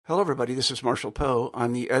Hello, everybody. This is Marshall Poe.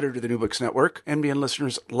 I'm the editor of the New Books Network. NBN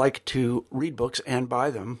listeners like to read books and buy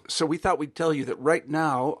them. So we thought we'd tell you that right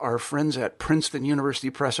now, our friends at Princeton University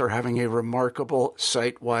Press are having a remarkable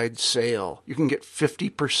site-wide sale. You can get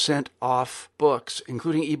 50% off books,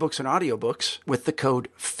 including ebooks and audiobooks, with the code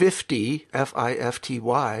 50,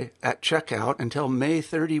 F-I-F-T-Y, at checkout until May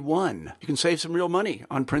 31. You can save some real money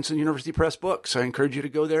on Princeton University Press books. I encourage you to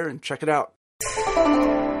go there and check it out.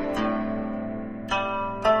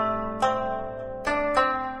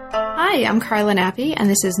 Hi, I'm Carla Nappi, and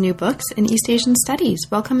this is New Books in East Asian Studies.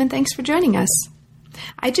 Welcome and thanks for joining us.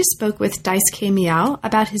 I just spoke with Daisuke Miyao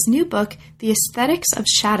about his new book, The Aesthetics of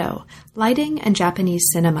Shadow, Lighting and Japanese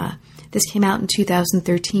Cinema. This came out in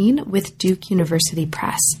 2013 with Duke University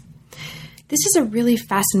Press. This is a really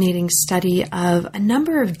fascinating study of a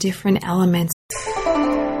number of different elements.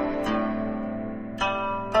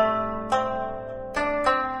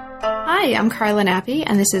 Hi, I'm Carla Nappi,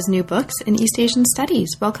 and this is New Books in East Asian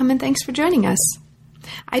Studies. Welcome and thanks for joining us.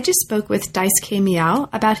 I just spoke with Daisuke Miyao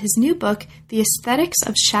about his new book, The Aesthetics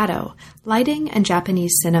of Shadow, Lighting and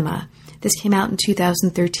Japanese Cinema. This came out in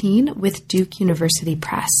 2013 with Duke University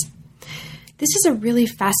Press. This is a really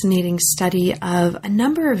fascinating study of a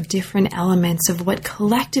number of different elements of what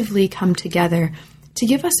collectively come together to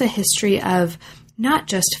give us a history of not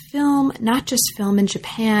just film in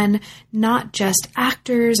Japan, not just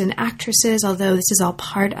actors and actresses, although this is all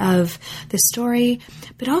part of the story,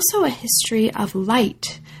 but also a history of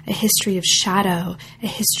light, a history of shadow, a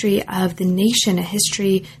history of the nation, a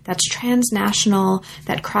history that's transnational,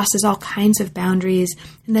 that crosses all kinds of boundaries,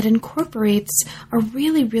 and that incorporates a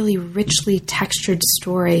really, really richly textured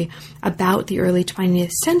story about the early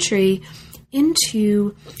 20th century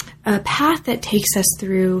into a path that takes us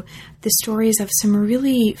through the stories of some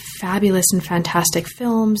really fabulous and fantastic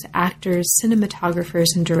films, actors, cinematographers,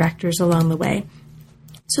 and directors along the way.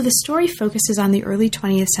 So the story focuses on the early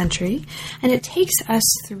 20th century, and it takes us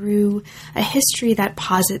through a history that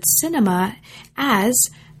posits cinema as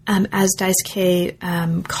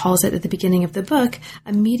Daisuke calls it at the beginning of the book,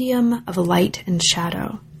 a medium of light and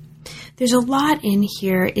shadow. There's a lot in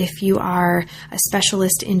here if you are a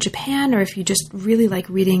specialist in Japan or if you just really like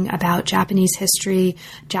reading about Japanese history,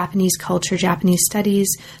 Japanese culture, Japanese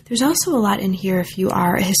studies. There's also a lot in here if you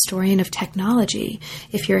are a historian of technology,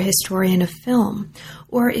 if you're a historian of film,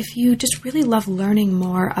 or if you just really love learning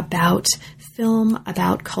more about film,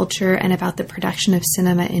 about culture, and about the production of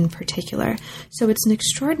cinema in particular. So it's an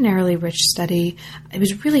extraordinarily rich study. It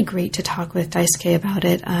was really great to talk with Daisuke about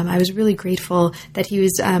it. I was really grateful that he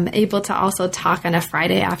was able to also talk on a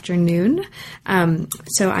Friday afternoon.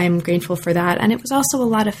 So I'm grateful for that. And it was also a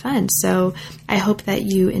lot of fun. So I hope that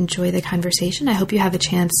you enjoy the conversation. I hope you have a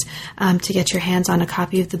chance to get your hands on a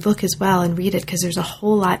copy of the book as well and read it, because there's a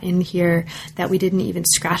whole lot in here that we didn't even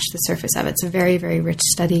scratch the surface of. It's a very, very rich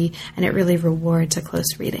study, and it really rewards a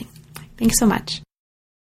close reading. Thanks so much.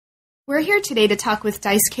 We're here today to talk with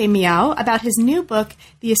Daisuke Miyao about his new book,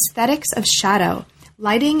 The Aesthetics of Shadow,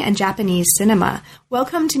 Lighting and Japanese Cinema.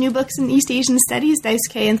 Welcome to New Books in East Asian Studies,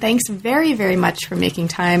 Daisuke, and thanks very, very much for making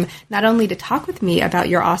time not only to talk with me about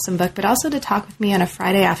your awesome book, but also to talk with me on a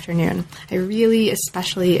Friday afternoon. I really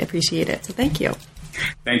especially appreciate it, so thank you.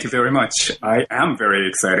 Thank you very much. I am very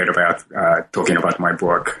excited about talking about my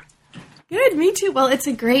book. Good, me too. Well, it's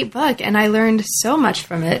a great book, and I learned so much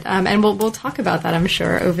from it, and we'll talk about that, I'm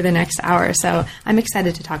sure, over the next hour. So I'm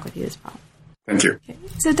excited to talk with you as well. Thank you. Okay.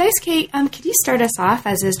 So Daisuke, could you start us off,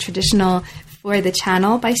 as is traditional for the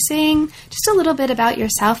channel, by saying just a little bit about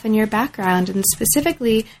yourself and your background, and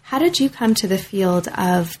specifically, how did you come to the field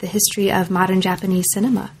of the history of modern Japanese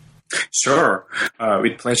cinema? Sure,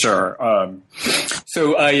 with pleasure.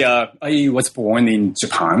 So I was born in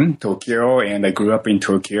Japan, Tokyo, and I grew up in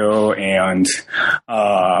Tokyo, and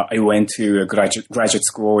I went to a graduate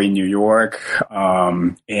school in New York,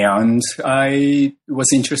 and I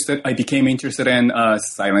became interested in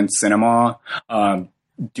silent cinema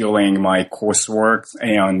during my coursework,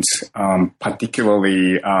 and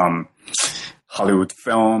particularly Hollywood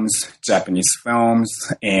films, Japanese films,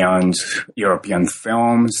 and European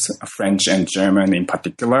films, French and German in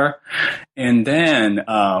particular. And then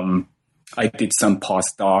I did some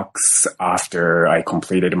postdocs after I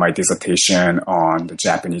completed my dissertation on the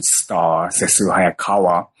Japanese star Sesu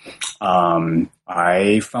Hayakawa.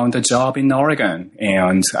 I found a job in Oregon,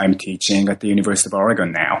 and I'm teaching at the University of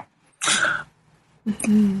Oregon now.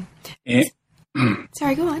 Mm-hmm.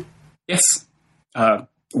 Sorry, go on. Yes.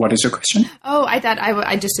 What is your question? Oh, I thought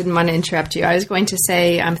I just didn't want to interrupt you. I was going to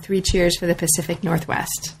say 3 cheers for the Pacific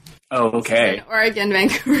Northwest. Oh, okay. Oregon,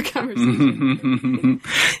 Vancouver conversation.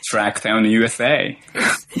 Tracktown, USA.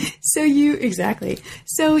 So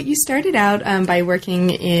you started out by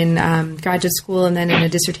working in graduate school and then in a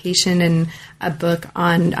dissertation and a book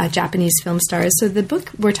on Japanese film stars. So the book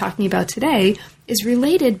we're talking about today is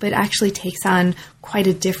related, but actually takes on quite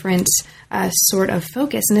a different sort of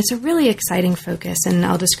focus. And it's a really exciting focus, and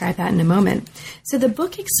I'll describe that in a moment. So the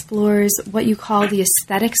book explores what you call the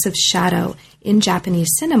aesthetics of shadow in Japanese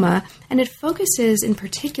cinema, and it focuses in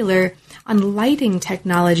particular on lighting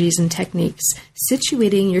technologies and techniques,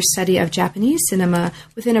 situating your study of Japanese cinema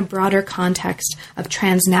within a broader context of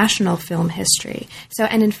transnational film history. So,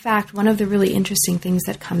 and in fact, one of the really interesting things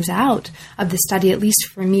that comes out of the study, at least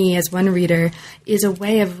for me as one reader, is a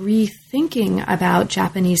way of rethinking about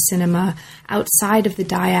Japanese cinema outside of the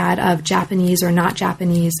dyad of Japanese or not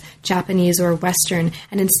Japanese, Japanese or Western,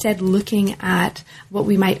 and instead looking at what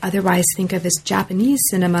we might otherwise think of as Japanese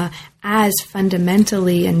cinema as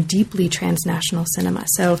fundamentally and deeply transnational cinema.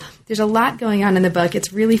 So there's a lot going on in the book.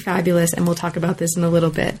 It's really fabulous, and we'll talk about this in a little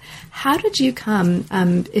bit. How did you come,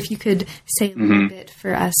 if you could say a little bit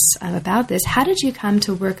for us about this, how did you come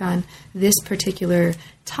to work on this particular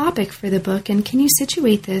topic for the book, and can you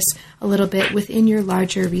situate this a little bit within your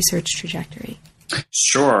larger research trajectory?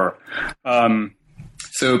 Sure.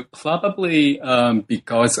 So probably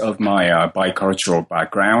because of my bicultural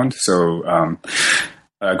background, so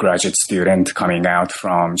a graduate student coming out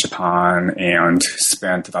from Japan and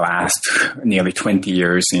spent the last nearly 20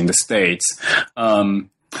 years in the States, I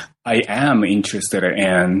am interested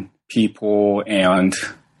in people and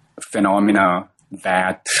phenomena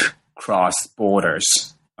that cross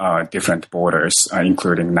borders. Different borders,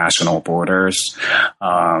 including national borders,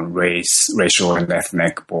 racial and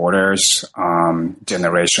ethnic borders,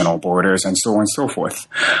 generational borders, and so on and so forth.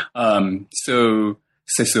 So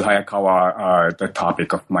Sesu Hayakawa, the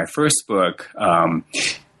topic of my first book,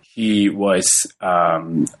 he was,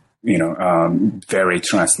 very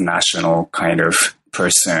transnational kind of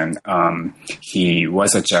person. He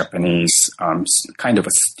was a Japanese kind of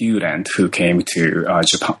a student who came to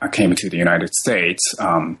came to the United States,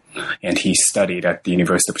 and he studied at the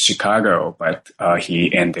University of Chicago. But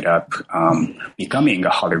he ended up becoming a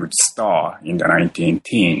Hollywood star in the 19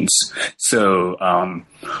 teens. So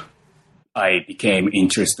I became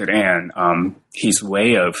interested in his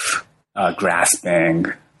way of grasping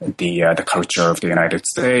the culture of the United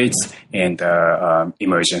States and the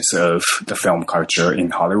emergence of the film culture in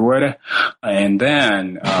Hollywood. And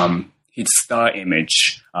then his star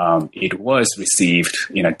image, it was received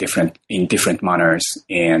in different manners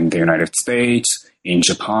in the United States, in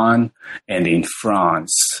Japan, and in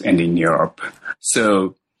France, and in Europe.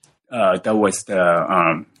 So that was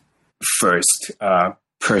the first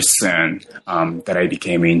person that I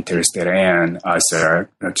became interested in as a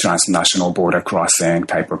transnational border crossing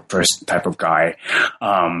type of guy,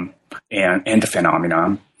 and the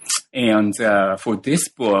phenomena. And for this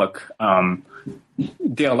book,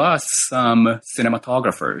 there are some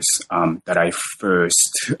cinematographers that I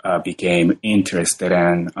first became interested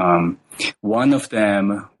in. One of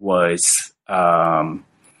them was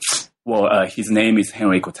his name is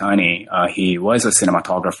Henry Kotani. He was a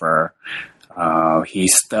cinematographer. He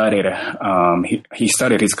started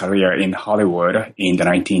his career in Hollywood in the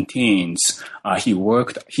 19 teens.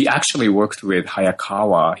 He actually worked with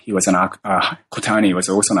Hayakawa. He was Kotani was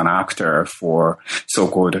also an actor for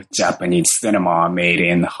so-called Japanese cinema made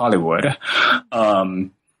in Hollywood.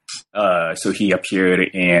 So he appeared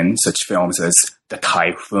in such films as The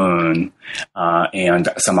Typhoon, and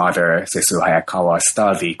some other Sesu Hayakawa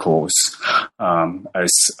star vehicles,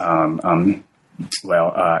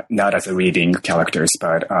 not as a leading characters,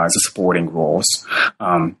 but as supporting roles.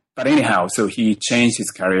 But anyhow, so he changed his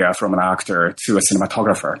career from an actor to a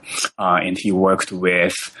cinematographer, and he worked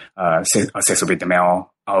with Cecil B. DeMille,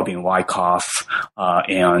 Alvin Wyckoff,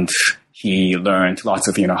 and he learned lots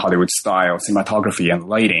of Hollywood-style cinematography and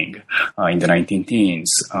lighting in the 19 teens.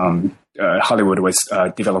 Hollywood was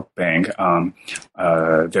developing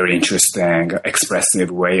a very interesting,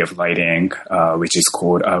 expressive way of lighting, which is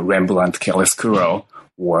called Rembrandt chiaroscuro,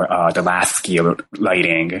 or the Lasky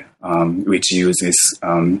lighting, which uses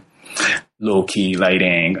low-key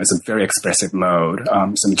lighting as a very expressive mode,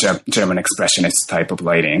 some German expressionist type of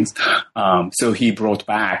lighting. So he brought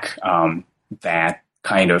back that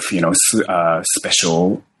kind of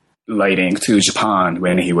special lighting to Japan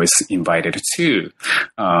when he was invited to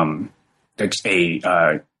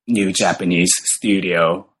a new Japanese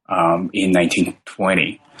studio in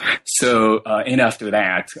 1920. So, and after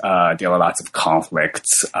that, there were lots of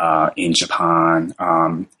conflicts in Japan.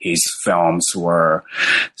 His films were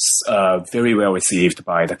very well received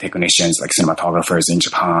by the technicians, like cinematographers in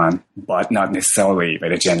Japan, but not necessarily by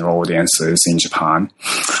the general audiences in Japan.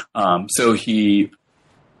 So he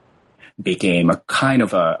became a kind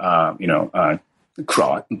of a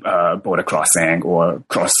border crossing or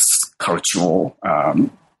cross-cultural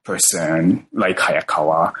person like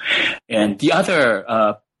Hayakawa. And the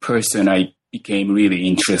other person I became really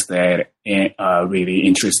interested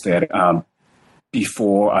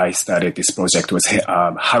before I started this project was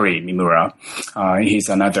Hari Mimura. He's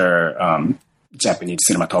another Japanese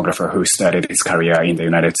cinematographer who started his career in the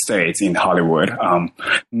United States, in Hollywood.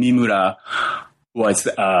 Mimura was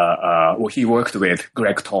he worked with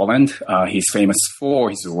Greg Toland. He's famous for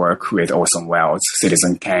his work with Orson Welles,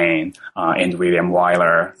 Citizen Kane, and William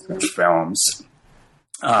Wyler films.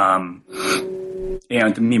 And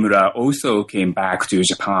Mimura also came back to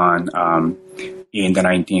Japan in the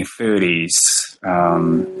 1930s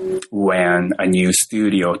when a new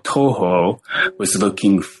studio, Toho, was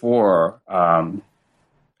looking for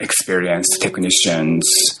experienced technicians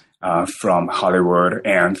from Hollywood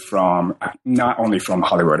and from not only from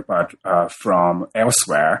Hollywood but from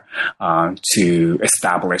elsewhere to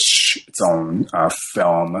establish its own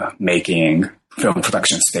film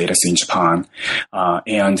production status in Japan.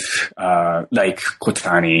 And like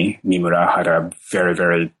Kotani, Mimura had a very,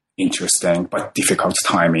 very interesting but difficult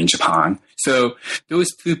time in Japan. So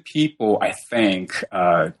those two people, I think,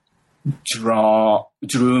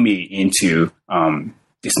 drew me into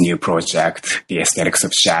this new project, The Aesthetics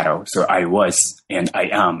of Shadow. So I was and I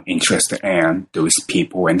am interested in those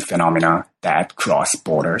people and phenomena that cross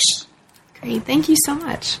borders. Great. Thank you so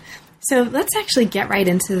much. So let's actually get right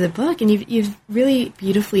into the book. And you've really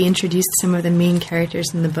beautifully introduced some of the main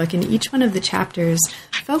characters in the book. And each one of the chapters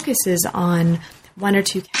focuses on one or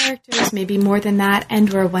two characters, maybe more than that,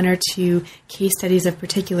 and or one or two case studies of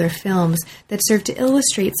particular films that serve to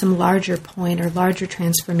illustrate some larger point or larger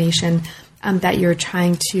transformation that you're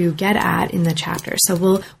trying to get at in the chapter. So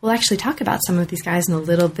we'll actually talk about some of these guys in a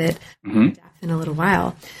little bit in depth in a little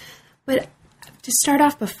while. But to start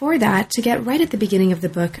off before that, to get right at the beginning of the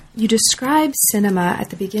book, you describe cinema at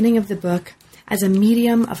the beginning of the book as a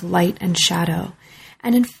medium of light and shadow.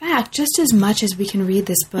 And in fact, just as much as we can read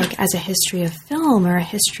this book as a history of film or a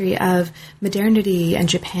history of modernity and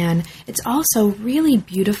Japan, it's also really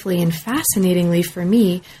beautifully and fascinatingly for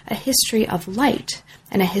me a history of light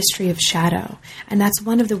and a history of shadow. And that's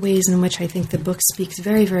one of the ways in which I think the book speaks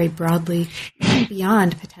very, very broadly, even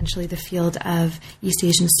beyond potentially the field of East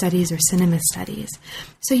Asian studies or cinema studies.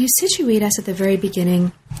 So you situate us at the very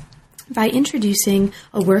beginning by introducing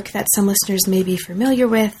a work that some listeners may be familiar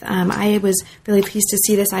with. I was really pleased to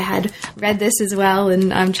see this. I had read this as well,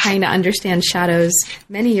 and I'm trying to understand shadows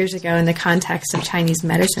many years ago in the context of Chinese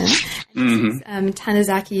medicine.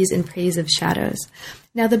 Tanazaki's In Praise of Shadows.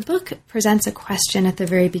 Now, the book presents a question at the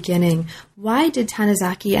very beginning. Why did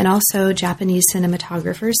Tanizaki and also Japanese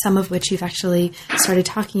cinematographers, some of which you've actually started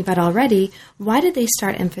talking about already, why did they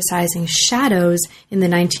start emphasizing shadows in the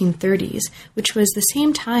 1930s, which was the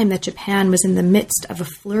same time that Japan was in the midst of a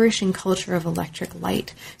flourishing culture of electric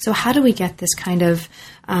light? So how do we get this kind of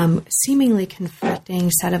seemingly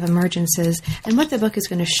conflicting set of emergences? And what the book is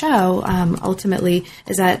going to show, ultimately,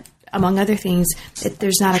 is that among other things,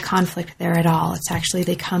 there's not a conflict there at all. It's actually,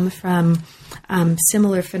 they come from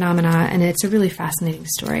similar phenomena, and it's a really fascinating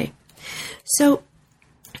story. So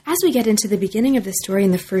as we get into the beginning of the story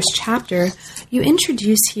in the first chapter, you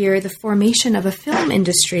introduce here the formation of a film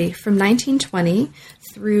industry from 1920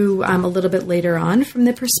 through a little bit later on from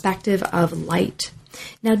the perspective of light.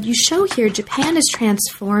 Now, you show here Japan is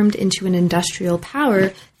transformed into an industrial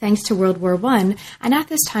power thanks to World War I, and at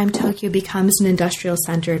this time, Tokyo becomes an industrial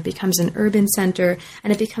center, it becomes an urban center,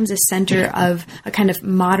 and it becomes a center of a kind of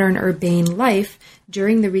modern urbane life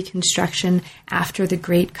during the Reconstruction after the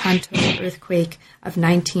Great Kanto earthquake of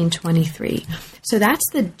 1923. So that's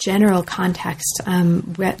the general context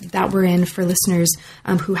that we're in for listeners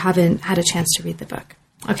who haven't had a chance to read the book.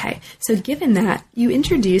 Okay, so given that, you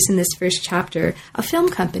introduce in this first chapter a film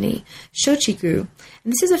company, Shochiku.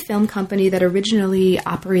 And this is a film company that originally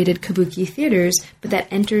operated kabuki theaters, but that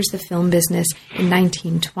enters the film business in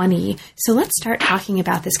 1920. So let's start talking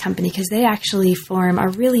about this company, because they actually form a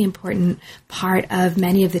really important part of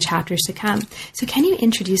many of the chapters to come. So can you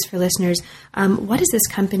introduce for listeners, what is this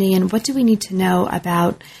company and what do we need to know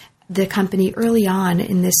about the company early on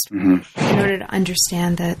in this in order to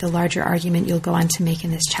understand the larger argument you'll go on to make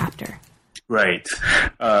in this chapter? Right.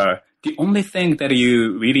 the only thing that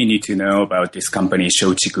you really need to know about this company,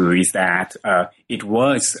 Shochiku, is that it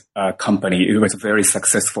was a very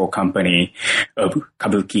successful company of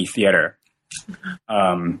kabuki theater.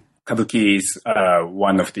 Kabuki is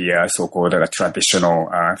one of the so-called traditional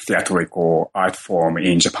theatrical art form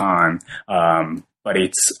in Japan. But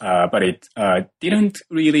it didn't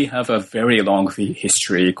really have a very long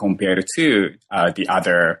history compared to the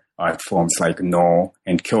other art forms like No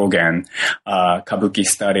and Kyogen. Kabuki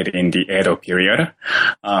started in the Edo period,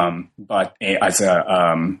 but as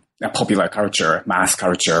a popular culture, mass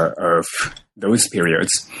culture of those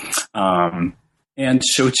periods. And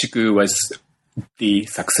Shochiku was the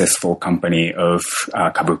successful company of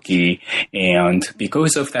kabuki, and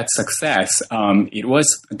because of that success,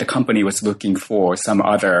 the company was looking for some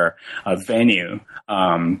other venue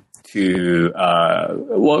to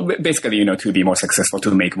be more successful,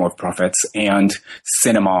 to make more profits, and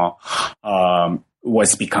cinema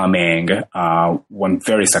was becoming one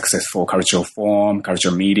very successful cultural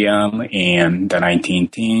medium in the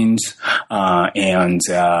 19-teens,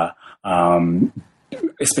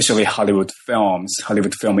 especially Hollywood film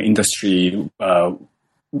industry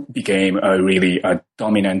became a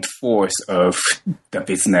dominant force of the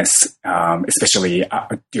business, especially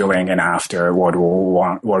during and after World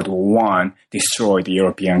War I, destroyed the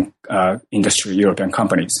European industry, European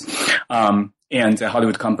companies. And the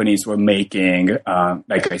Hollywood companies were making,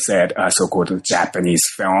 like I said, so-called Japanese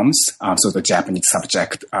films, so the Japanese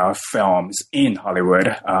subject films in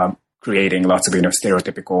Hollywood, creating lots of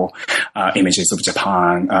stereotypical images of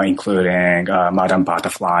Japan, including Madame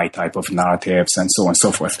Butterfly type of narratives and so on and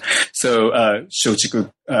so forth. So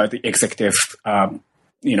Shochiku, the executive,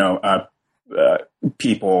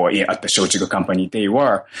 people at the Shochiku company, they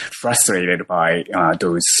were frustrated by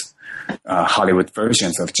those Hollywood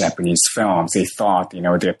versions of Japanese films. They thought,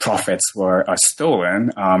 their profits were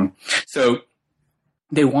stolen. So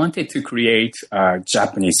they wanted to create a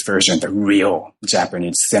Japanese version, the real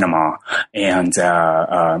Japanese cinema, and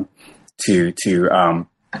to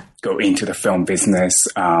go into the film business,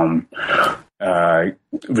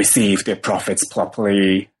 receive their profits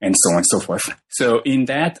properly, and so on and so forth. So in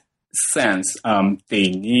that sense, they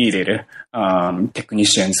needed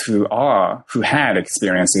technicians who had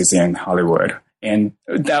experiences in Hollywood, and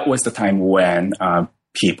that was the time when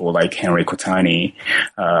people like Henry Kotani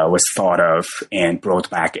was thought of and brought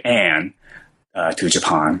back Anne to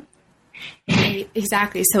Japan. Right,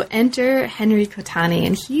 exactly. So enter Henry Kotani,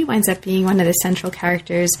 and he winds up being one of the central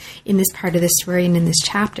characters in this part of the story and in this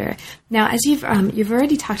chapter. Now, as you've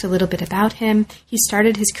already talked a little bit about him, he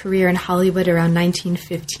started his career in Hollywood around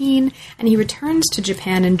 1915, and he returns to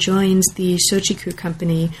Japan and joins the Shochiku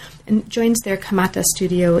Company, and joins their Kamata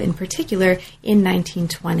studio in particular in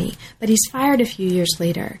 1920. But he's fired a few years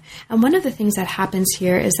later. And one of the things that happens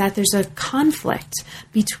here is that there's a conflict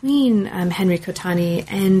between Henry Kotani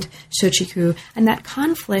and Shochiku, and that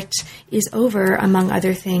conflict is over, among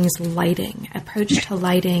other things, lighting, approach to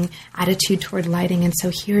lighting, attitude toward lighting. And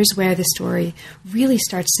so here's where the story really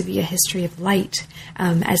starts to be a history of light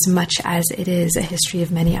as much as it is a history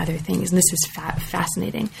of many other things. And this is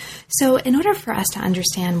fascinating. So in order for us to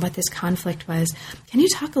understand what this conflict was, can you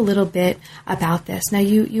talk a little bit about this? Now,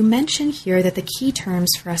 you mentioned here that the key terms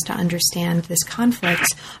for us to understand this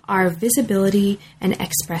conflict are visibility and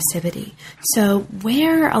expressivity. So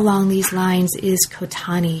where along these lines is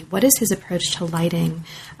Kotani? What is his approach to lighting?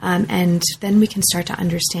 And then we can start to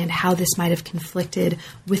understand how this might have conflicted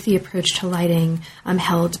with the approach to lighting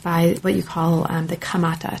held by what you call the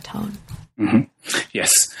Kamata tone. Mm-hmm.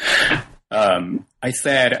 Yes. I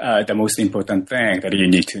said the most important thing that you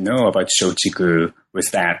need to know about Shochiku was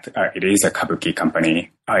that it is a kabuki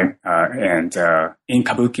company. And in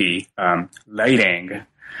kabuki, lighting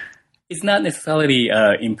is not necessarily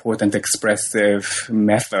an important expressive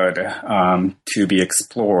method to be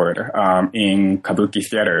explored in kabuki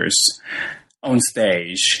theaters. On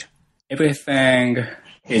stage, everything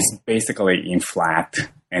is basically in flat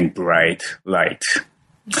and bright light.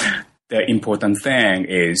 The important thing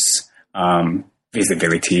is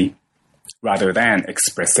visibility rather than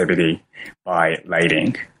expressivity by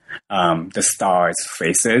lighting. The stars'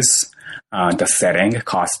 faces, the setting,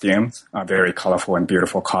 costumes, very colorful and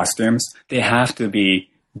beautiful costumes, they have to be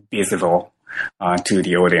visible to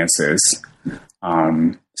the audiences.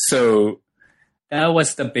 So that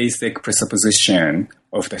was the basic presupposition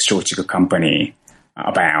of the Shochiku Company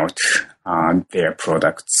about their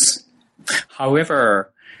products.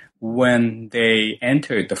 However, when they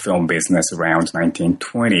entered the film business around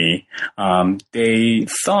 1920, they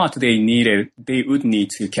thought they would need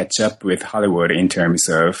to catch up with Hollywood in terms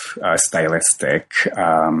of stylistic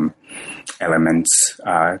elements,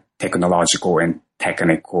 technological and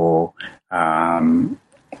technical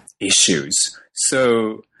issues.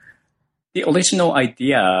 So the original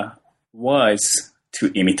idea was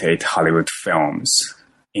to imitate Hollywood films,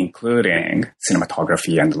 including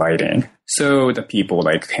cinematography and lighting. So the people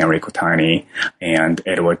like Henry Kotani and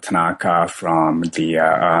Edward Tanaka from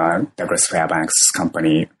the Douglas Fairbanks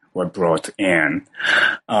company were brought in.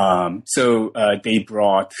 So they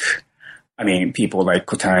brought, people like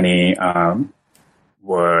Kotani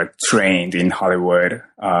were trained in Hollywood.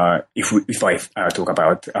 If I talk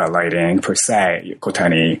about lighting per se,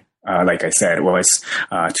 Kotani, like I said, was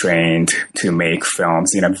trained to make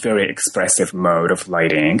films in a very expressive mode of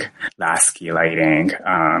lighting, Lasky lighting,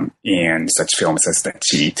 in such films as The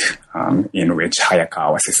Cheat, in which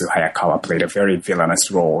Sesu Hayakawa played a very villainous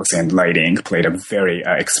role, and lighting played a very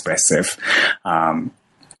expressive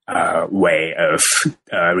way of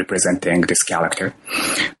representing this character.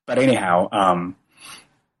 But anyhow,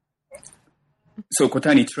 so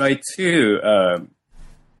Kotani tried to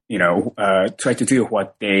try to do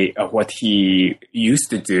what he used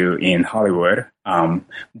to do in Hollywood.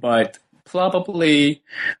 But probably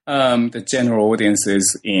the general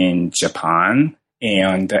audiences in Japan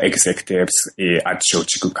and the executives at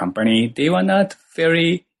Shochiku Company, they were not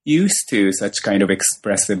very used to such kind of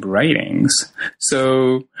expressive writings.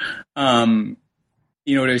 So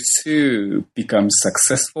in order to become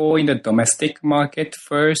successful in the domestic market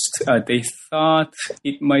first, they thought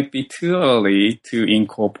it might be too early to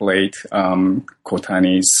incorporate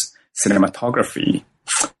Kotani's cinematography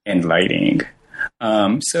and lighting.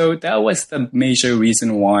 So that was the major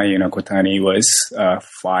reason why Kotani was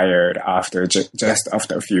fired after just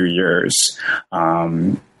after a few years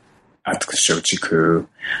at Shochiku.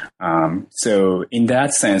 So in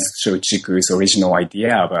that sense, Shochiku's original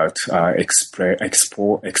idea about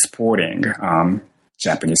exporting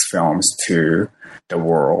Japanese films to the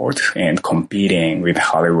world and competing with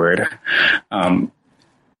Hollywood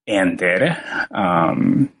ended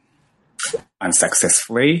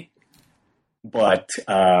unsuccessfully. But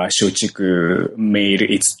Shochiku made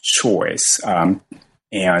its choice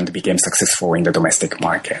and became successful in the domestic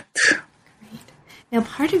market. Now,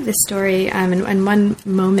 part of the story, and one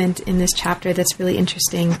moment in this chapter that's really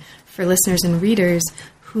interesting for listeners and readers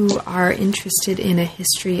who are interested in a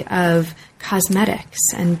history of cosmetics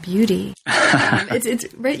and beauty. It's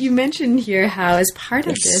right. You mentioned here how, as part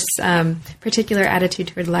of this particular attitude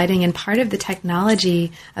toward lighting, and part of the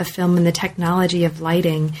technology of film and the technology of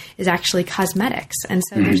lighting is actually cosmetics. And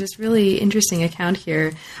so there's this really interesting account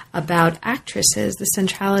here about actresses, the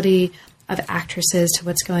centrality of actresses to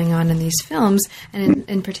what's going on in these films, and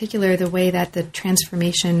in particular, the way that the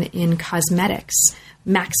transformation in cosmetics,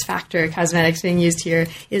 Max Factor cosmetics being used here,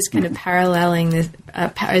 is kind of paralleling this,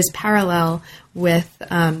 is parallel with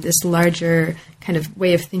this larger kind of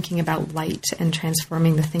way of thinking about light and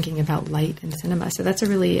transforming the thinking about light in cinema. So that's a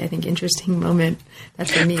really, I think, interesting moment that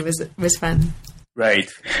for me was fun. Right.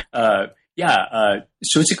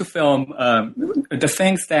 Shochiku film, the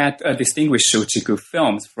things that distinguish Shochiku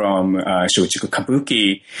films from Shochiku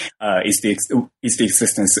Kabuki is the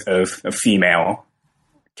existence of female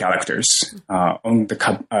characters. On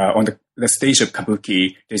the stage of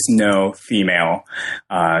Kabuki, there's no female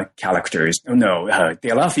characters.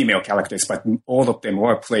 There are female characters, but all of them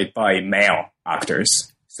were played by male actors.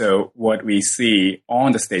 So what we see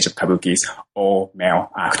on the stage of Kabuki is all male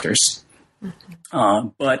actors.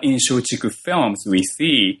 But in Shochiku films, we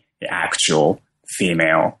see the actual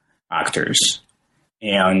female actors.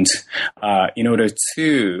 And in order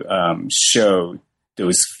to show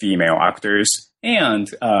those female actors and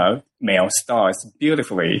male stars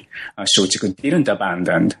beautifully, Shochiku didn't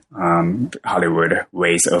abandon Hollywood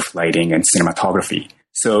ways of lighting and cinematography.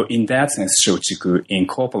 So in that sense, Shochiku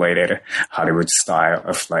incorporated Hollywood style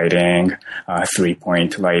of lighting,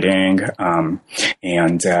 three-point lighting,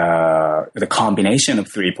 and the combination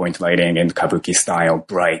of three-point lighting and Kabuki style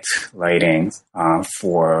bright lighting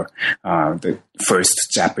for the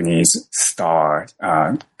first Japanese star,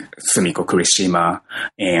 Sumiko Kurishima,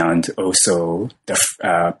 and also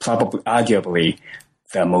probably arguably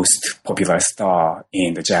the most popular star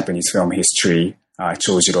in the Japanese film history,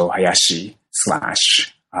 Chojiro Hayashi /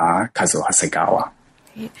 Kazuo Hasegawa.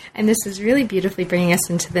 Great. And this is really beautifully bringing us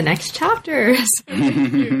into the next chapter.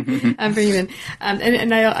 I'm bringing in,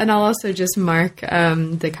 and I'll also just mark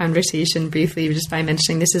the conversation briefly just by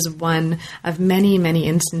mentioning this is one of many, many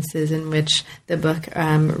instances in which the book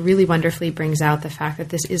really wonderfully brings out the fact that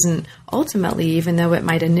this isn't ultimately, even though it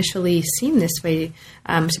might initially seem this way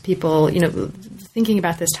to people, thinking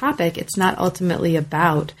about this topic, it's not ultimately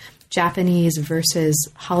about Japanese versus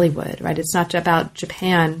Hollywood, right? It's not about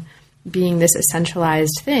Japan being this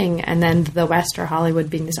essentialized thing and then the West or Hollywood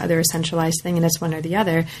being this other essentialized thing, and it's one or the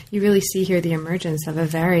other. You really see here the emergence of a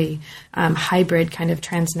very hybrid kind of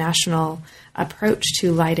transnational approach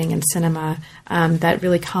to lighting and cinema that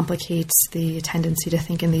really complicates the tendency to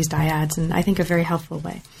think in these dyads in, I think, a very helpful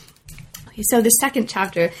way. So the second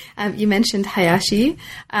chapter, you mentioned Hayashi,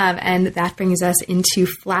 and that brings us into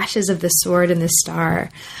Flashes of the Sword and the Star.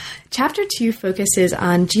 Chapter 2 focuses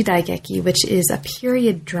on jidaigeki, which is a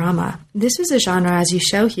period drama. This was a genre, as you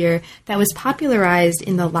show here, that was popularized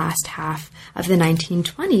in the last half of the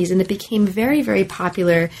 1920s, and it became very, very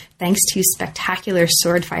popular thanks to spectacular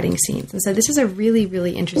sword fighting scenes. And so this is a really,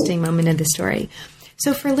 really interesting moment in the story.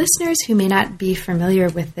 So for listeners who may not be familiar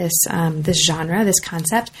with this genre, this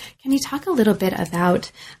concept, can you talk a little bit about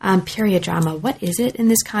period drama? What is it in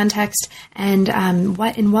this context, and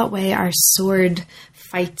in what way are sword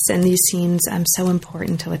fights and these scenes so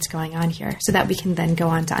important to what's going on here, so that we can then go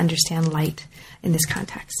on to understand light in this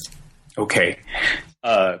context? Okay.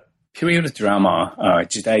 Period drama,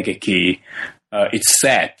 jidaigeki, it's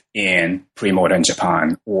set in pre-modern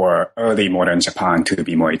Japan, or early modern Japan to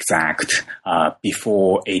be more exact,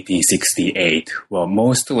 before 1868. Well,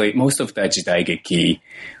 most of the jidaigeki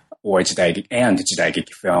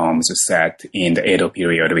jidaigeki films are set in the Edo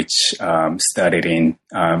period, which started in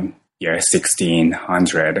year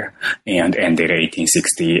 1600 and ended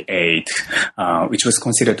 1868, which was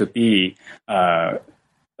considered to be a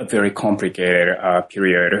very complicated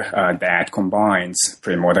period that combines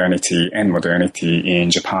pre-modernity and modernity in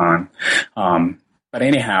Japan. But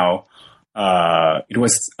anyhow,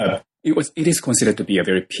 it is considered to be a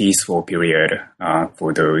very peaceful period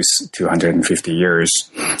for those 250 years,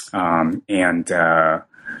 and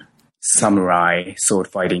samurai sword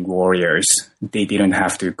fighting warriors, they didn't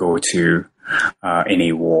have to go to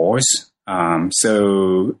any wars, and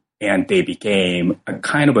they became a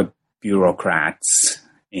kind of a bureaucrats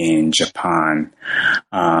in Japan,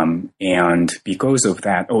 and because of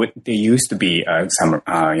that, they used to be some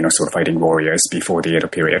sword fighting warriors before the Edo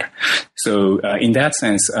period. So in that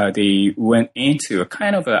sense, they went into a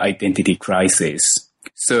kind of an identity crisis.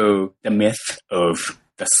 So the myth of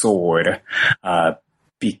the sword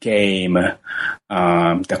became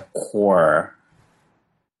the core,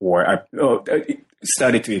 or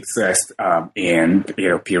started to exist in the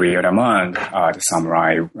Edo period among the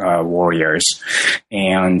samurai warriors,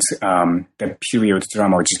 and the period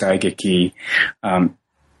drama jidaigeki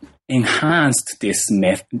enhanced this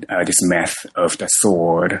myth of the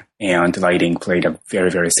sword, and lighting played a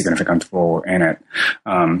very, very significant role in it.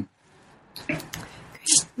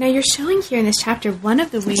 Now, you're showing here in this chapter one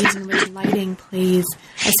of the ways in which lighting plays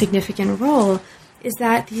a significant role is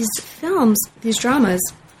that these films, these dramas,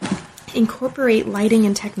 incorporate lighting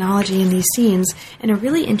and technology in these scenes in a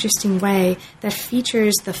really interesting way that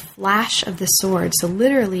features the flash of the sword. So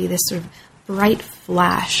literally this sort of bright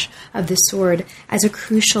flash of the sword as a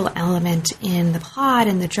crucial element in the plot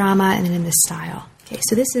and the drama and in the style. Okay,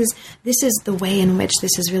 so this is the way in which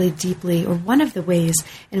this is really deeply, or one of the ways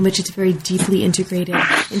in which it's very deeply integrated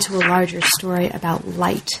into a larger story about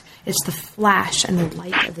light. It's the flash and the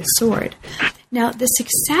light of the sword. Now, the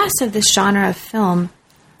success of this genre of film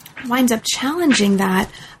winds up challenging that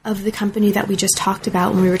of the company that we just talked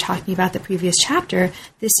about when we were talking about the previous chapter.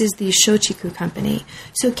 This is the Shochiku company.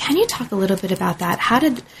 So can you talk a little bit about that? How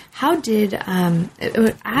did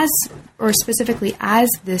as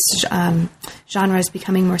this genre is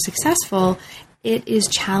becoming more successful, it is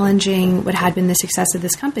challenging what had been the success of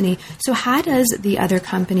this company. So how does the other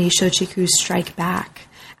company, Shochiku, strike back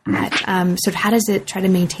at, how does it try to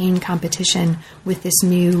maintain competition with this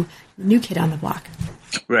new kid on the block?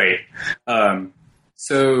 Right.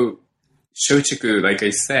 So Shochiku, like I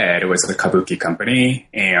said, was a kabuki company,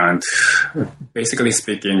 and basically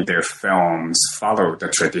speaking, their films follow the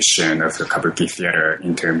tradition of the kabuki theater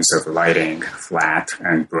in terms of lighting, flat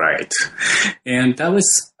and bright. And that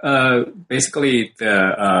was basically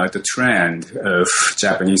the trend of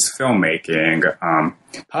Japanese filmmaking,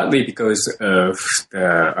 partly because of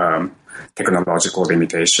the technological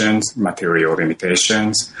limitations, material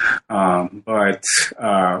limitations, but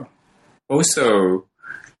also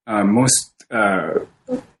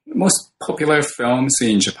most popular films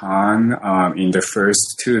in Japan in the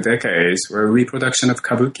first 2 decades were a reproduction of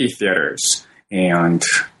kabuki theaters. And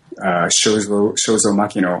Shozo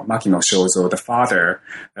Makino Shozo, the father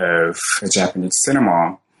of Japanese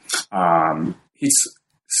cinema,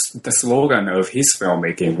 the slogan of his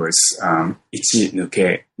filmmaking was Ichi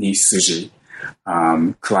nuke ni suji,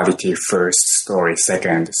 quality first, story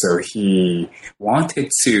second. So he wanted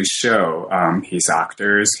to show his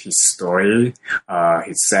actors, his story,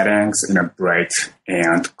 his settings in a bright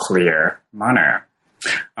and clear manner.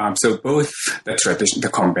 So both the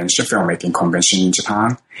filmmaking convention in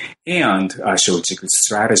Japan and Shochiku's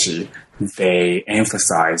strategy, they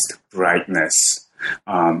emphasized brightness.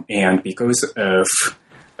 And because of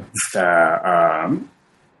the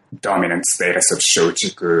dominant status of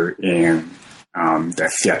Shochiku in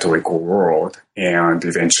the theatrical world and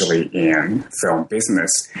eventually in film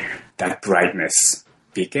business, that brightness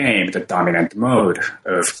became the dominant mode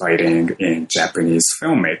of lighting in Japanese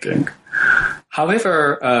filmmaking.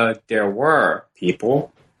 However, there were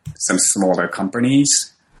people, some smaller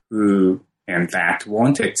companies, who in fact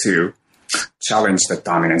wanted to challenge the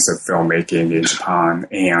dominance of filmmaking in Japan,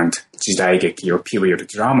 and jidaigeki or period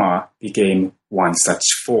drama became one such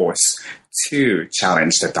force to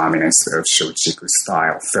challenge the dominance of Shochiku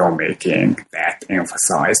style filmmaking that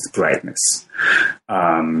emphasized brightness.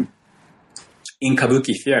 In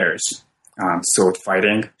kabuki theaters, sword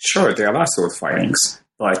fighting, sure, there are sword fightings,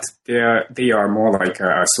 but they are more like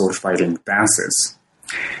sword fighting dances.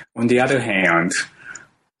 On the other hand,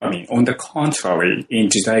 on the contrary, in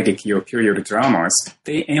jidaigeki or period dramas,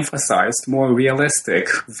 they emphasized more realistic,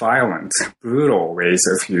 violent, brutal ways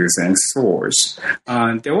of using swords.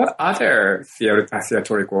 There were other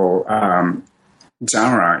theatrical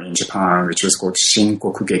genre in Japan, which was called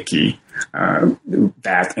shinkokugeki,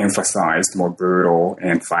 that emphasized more brutal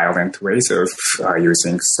and violent ways of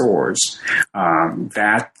using swords.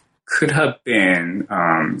 That could have been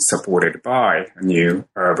supported by a new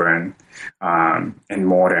urban and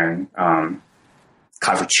modern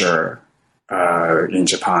culture in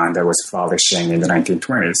Japan that was flourishing in the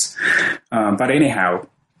 1920s. But anyhow,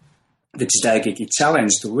 the jidaigeki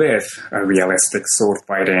challenged with realistic sword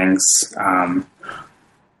fightings.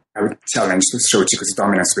 I would challenge Shochiku's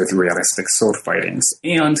dominance with realistic sword fightings,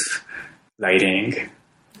 and lighting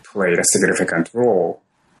played a significant role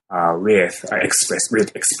with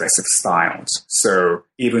expressive styles. So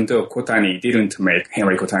even though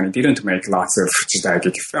Henry Kotani didn't make lots of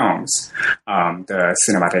jidaigeki films, the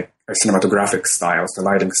cinematographic styles, the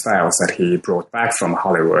lighting styles that he brought back from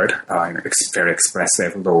Hollywood, very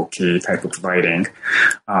expressive, low-key type of lighting,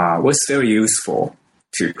 was very useful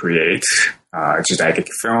to create jidaigeki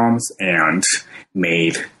films and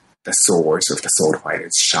made the swords of the sword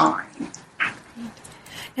fighters shine.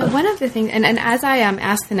 Now, one of the things, and as I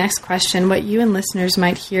ask the next question, what you and listeners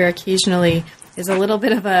might hear occasionally is a little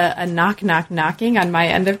bit of a knocking on my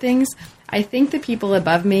end of things. I think the people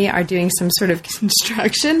above me are doing some sort of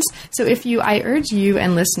constructions. So I urge you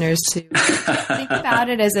and listeners to think about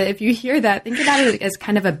it if you hear that, think about it as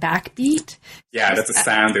kind of a backbeat. Yeah, that's a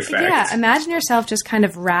sound effect. Yeah, imagine yourself just kind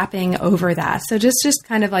of rapping over that. So just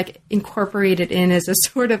kind of like incorporate it in as a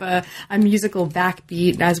sort of a musical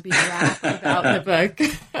backbeat as we rap about the book.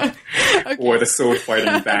 Okay. Or the sword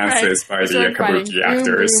fighting dances by the kabuki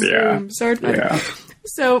actors. Boom, yeah. Boom, sword fighting. Yeah.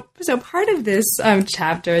 So part of this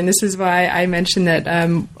chapter, and this is why I mentioned that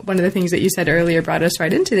one of the things that you said earlier brought us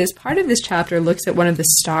right into this, part of this chapter looks at one of the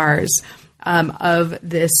stars of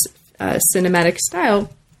this cinematic style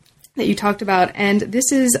that you talked about, and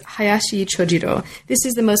this is Hayashi Chojiro. This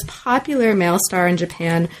is the most popular male star in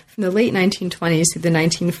Japan from the late 1920s to the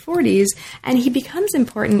 1940s, and he becomes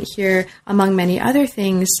important here, among many other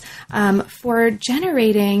things, for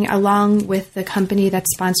generating, along with the company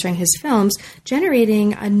that's sponsoring his films,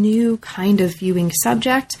 generating a new kind of viewing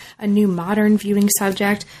subject, a new modern viewing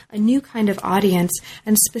subject, a new kind of audience,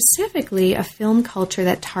 and specifically a film culture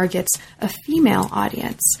that targets a female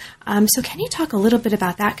audience. So can you talk a little bit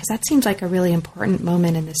about that? Because that seems like a really important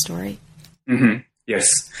moment in the story. Mm-hmm. Yes.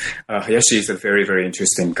 Hayashi is a very, very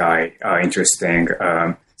interesting guy, interesting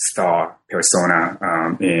star persona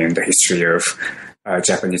in the history of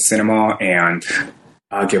Japanese cinema and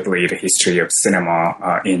arguably the history of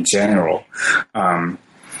cinema in general.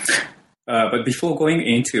 But before going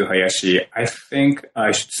into Hayashi, I think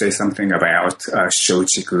I should say something about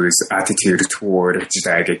Shochiku's attitude toward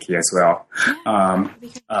jidaigeki as well.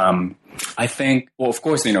 I think, well, of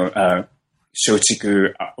course,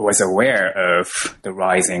 Shochiku was aware of the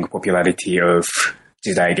rising popularity of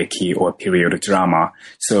jidaigeki or period drama,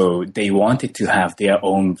 so they wanted to have their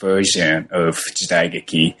own version of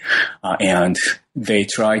jidaigeki, and they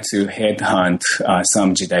try to headhunt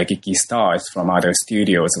some jidaigeki stars from other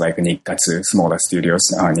studios like Nikkatsu, smaller studios,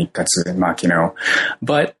 Nikkatsu, Makino.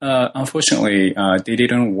 But unfortunately, they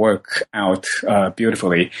didn't work out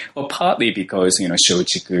beautifully. Well, partly because,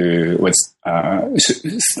 Shochiku was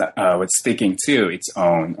sticking to its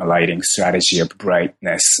own lighting strategy of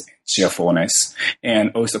brightness, cheerfulness,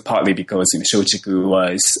 and also partly because Shochiku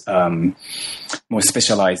was more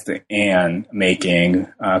specialized in making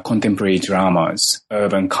contemporary dramas,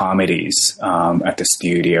 urban comedies at the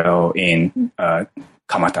studio in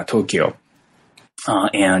Kamata, Tokyo.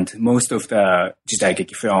 And most of the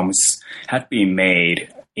jidaigeki films had been made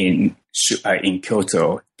in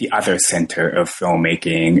Kyoto, the other center of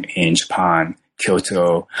filmmaking in Japan.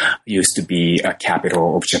 Kyoto used to be a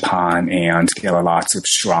capital of Japan, and there are lots of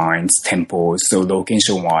shrines, temples. So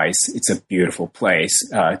location-wise, it's a beautiful place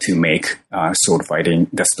to make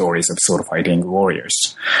the stories of sword-fighting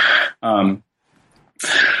warriors.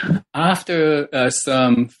 After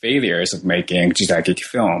some failures of making jidaigeki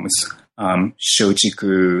films,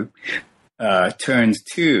 Shochiku turned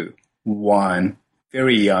to one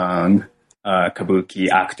very young kabuki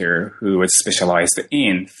actor who was specialized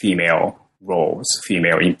in female roles,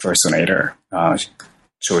 female impersonator, Hayashi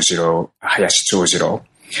Chojiro.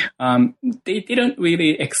 They didn't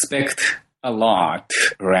really expect a lot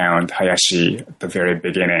around Hayashi at the very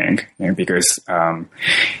beginning, because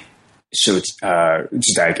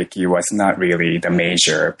jidaigeki was not really the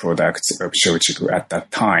major product of Shochiku at that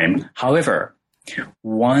time. However,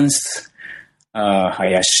 once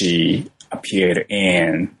Hayashi appeared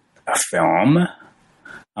in a film,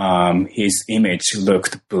 his image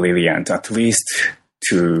looked brilliant, at least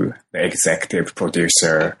to the executive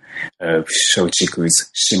producer of Shochiku's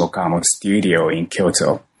Shimokamo studio in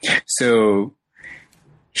Kyoto. So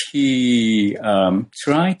he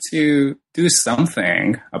tried to do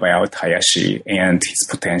something about Hayashi and his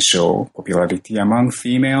potential popularity among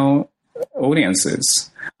female audiences.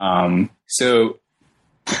 So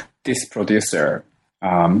this producer,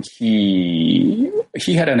 he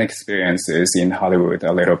had an experiences in Hollywood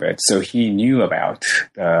a little bit, so he knew about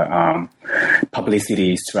the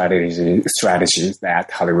publicity strategies that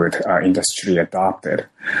Hollywood industry adopted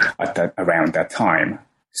around that time.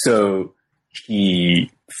 So he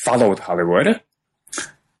followed Hollywood,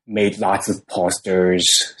 made lots of posters,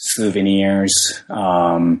 souvenirs,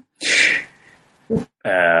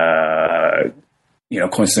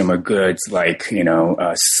 consumer goods like,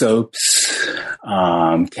 soaps,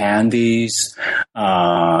 candies,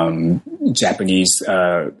 Japanese,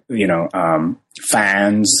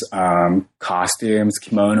 fans, costumes,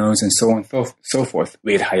 kimonos, and so on and so forth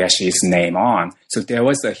with Hayashi's name on. So there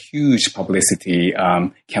was a huge publicity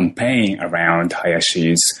campaign around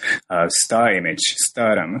Hayashi's star image,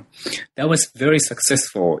 stardom. That was very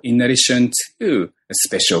successful, in addition to a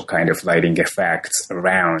special kind of lighting effects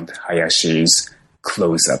around Hayashi's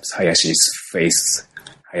close-ups, Hayashi's face,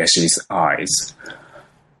 Hayashi's eyes.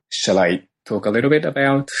 Shall I talk a little bit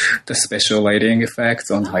about the special lighting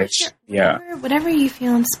effects on Hayashi? Sure. Yeah. Whatever you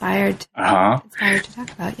feel inspired to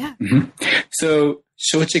talk about, yeah. Mm-hmm. So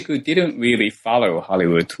Shochiku didn't really follow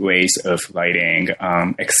Hollywood ways of lighting,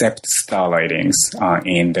 except star lightings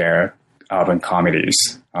in their urban comedies,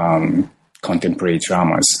 contemporary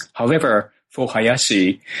dramas. However, for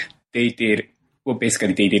Hayashi, they did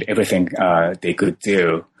everything they could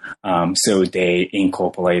do. So they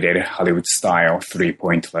incorporated Hollywood-style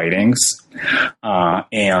three-point lightings,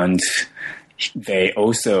 and they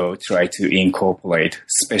also tried to incorporate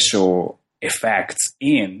special effects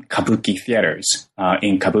in kabuki theaters.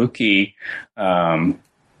 In kabuki,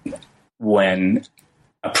 when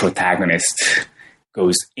a protagonist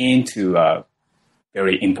goes into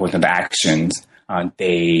very important actions,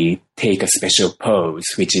 they take a special pose,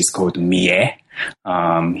 which is called mie.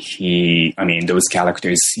 Those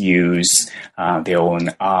characters use their own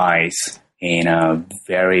eyes in a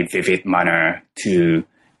very vivid manner to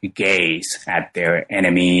gaze at their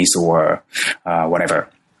enemies or whatever.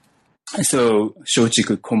 So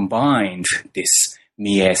Shochiku combined this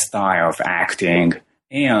mie style of acting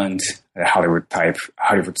and the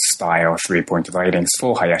Hollywood style three-point lightings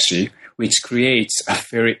for Hayashi, which creates a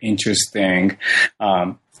very interesting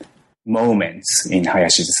moments in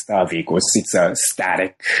Hayashi's star vehicles. It's a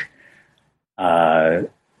static,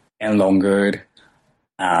 elongated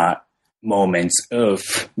moments of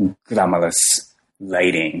glamorous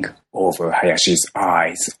lighting over Hayashi's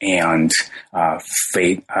eyes and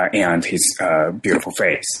his beautiful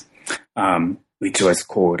face, which was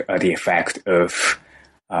called the effect of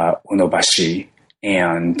Onobashi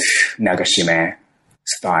and Nagashime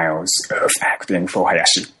styles of acting for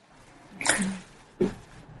Hayashi.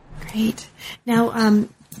 Great. Now,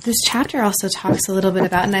 this chapter also talks a little bit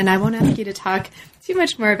about, and I won't ask you to talk too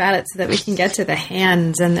much more about it so that we can get to the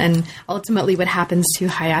hands and ultimately what happens to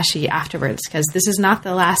Hayashi afterwards, because this is not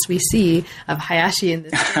the last we see of Hayashi in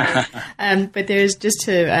this story. But there's just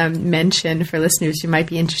to mention for listeners who might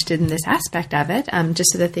be interested in this aspect of it,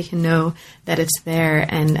 just so that they can know that it's there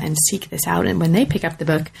and seek this out. And when they pick up the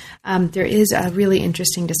book, there is a really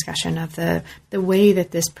interesting discussion of the way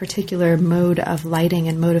that this particular mode of lighting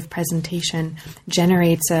and mode of presentation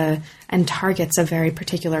generates and targets a very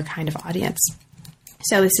particular kind of audience.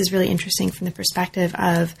 So this is really interesting from the perspective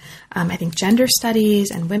of, I think, gender studies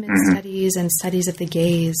and women's studies and studies of the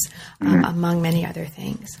gaze, among many other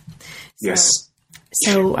things. So, Yes.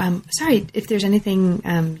 So, sorry, if there's anything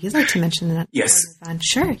you'd like to mention. That Yes.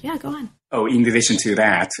 Sure. Yeah, go on. Oh, in addition to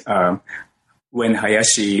that, when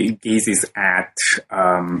Hayashi gazes at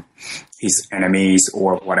his enemies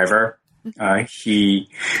or whatever, he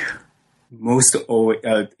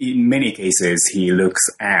in many cases, he looks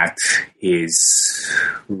at his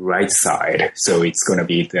right side. So it's going to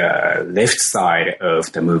be the left side of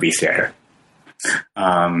the movie theater.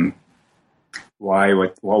 Why?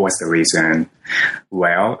 What was the reason?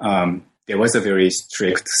 Well, there was a very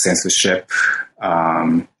strict censorship,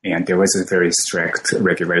 and there was a very strict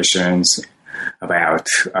regulations about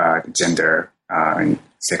gender and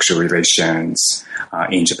sexual relations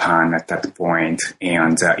in Japan at that point.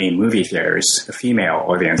 And in movie theaters, the female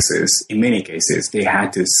audiences, in many cases, they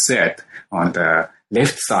had to sit on the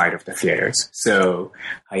left side of the theaters. So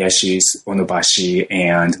Hayashi's Onobashi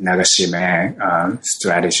and Nagashime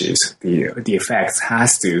strategies, the effects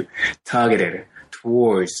has to target it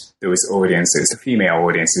towards those audiences, the female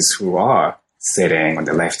audiences who are sitting on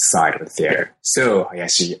the left side of the theater. So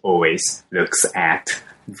Hayashi always looks at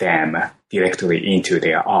them directly into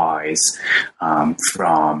their eyes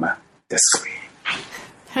from the screen.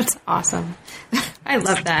 That's awesome. I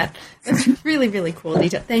love that. That's really, really cool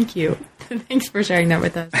detail. Thank you. Thanks for sharing that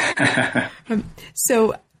with us.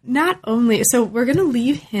 So we're going to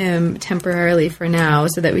leave him temporarily for now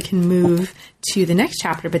so that we can move to the next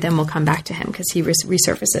chapter, but then we'll come back to him because he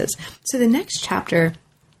resurfaces. So the next chapter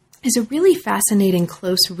is a really fascinating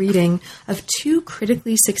close reading of two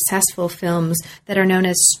critically successful films that are known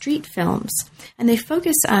as street films. And they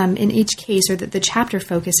focus in each case, or the chapter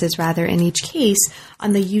focuses rather in each case,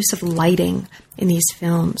 on the use of lighting in these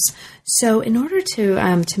films. So in order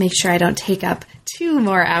to make sure I don't take up 2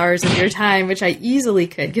 more hours of your time, which I easily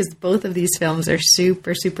could because both of these films are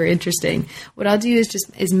super, super interesting, what I'll do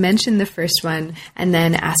is mention the first one and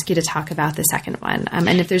then ask you to talk about the second one.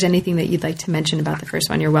 And if there's anything that you'd like to mention about the first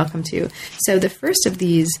one, you're welcome to. So the first of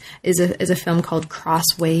these is a film called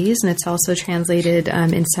Crossways, and it's also translated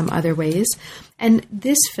in some other ways. And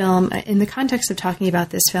this film, in the context of talking about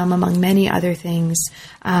this film, among many other things,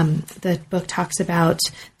 the book talks about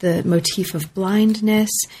the motif of blindness.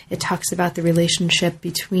 It talks about the relationship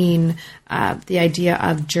between the idea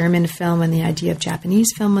of German film and the idea of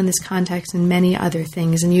Japanese film in this context, and many other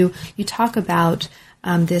things. And you talk about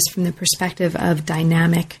this from the perspective of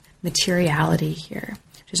dynamic materiality here,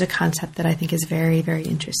 which is a concept that I think is very, very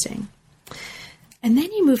interesting. And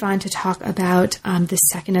then you move on to talk about the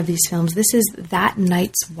second of these films. This is That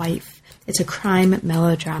Night's Wife. It's a crime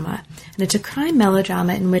melodrama. And it's a crime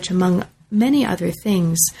melodrama in which, among many other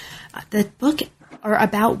things, the book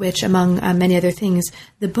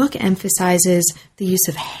emphasizes the use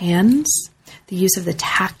of hands, the use of the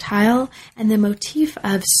tactile, and the motif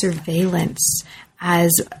of surveillance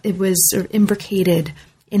as it was sort of imbricated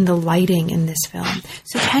in the lighting in this film.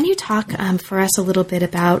 So can you talk for us a little bit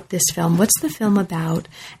about this film? What's the film about?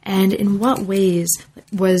 And in what ways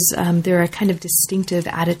was there a kind of distinctive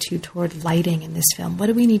attitude toward lighting in this film? What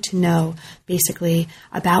do we need to know, basically,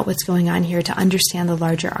 about what's going on here to understand the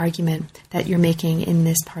larger argument that you're making in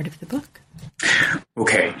this part of the book?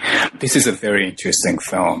 Okay, this is a very interesting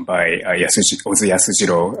film by Ozu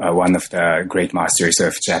Yasujiro, one of the great masters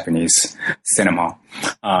of Japanese cinema.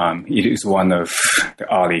 It is one of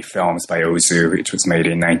the early films by Ozu, which was made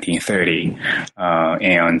in 1930.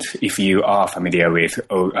 And if you are familiar with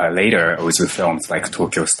later Ozu films like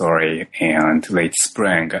Tokyo Story and Late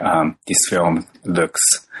Spring, this film looks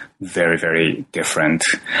very, very different.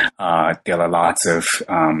 There are lots of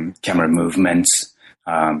camera movements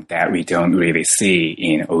that we don't really see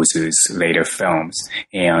in Ozu's later films.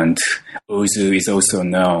 And Ozu is also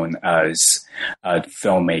known as a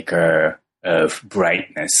filmmaker of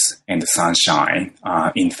brightness and sunshine.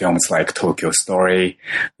 In films like Tokyo Story,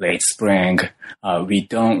 Late Spring, we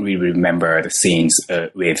don't really remember the scenes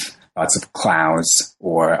with lots of clouds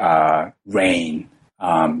or rain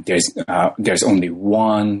there's only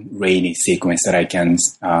one rainy sequence that I can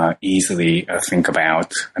easily think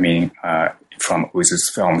about. I mean, from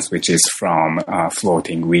Ozu's films, which is from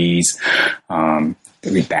Floating Weeds,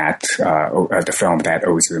 with that the film that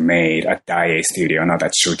Ozu made at Daiei Studio, not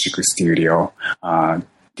at Shochiku Studio,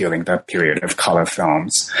 during the period of color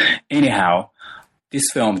films. Anyhow, this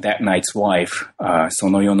film, That Night's Wife,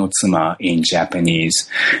 Sonoyo no Tsuma in Japanese,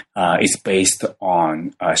 is based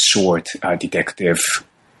on a short detective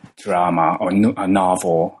drama or a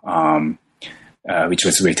novel, which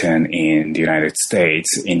was written in the United States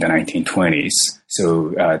in the 1920s. So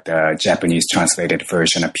the Japanese translated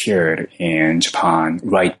version appeared in Japan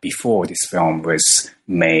right before this film was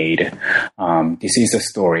made. This is a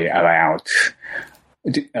story about,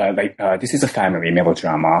 this is a family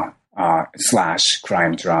melodrama /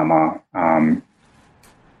 crime drama.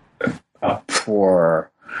 A poor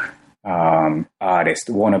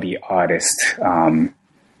wannabe artist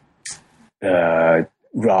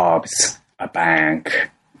robs a bank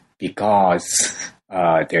because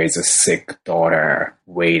there is a sick daughter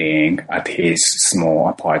waiting at his small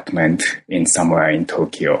apartment somewhere in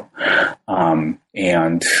Tokyo.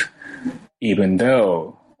 And even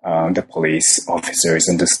though the police officers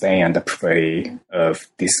understand the poverty of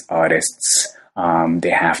these artists, they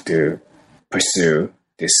have to pursue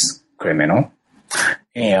this criminal.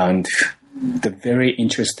 And one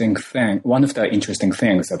of the interesting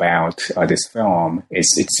things about this film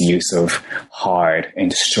is its use of hard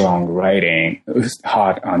and strong lighting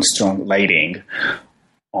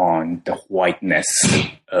on the whiteness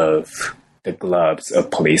of the gloves of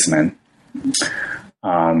policemen.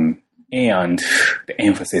 And the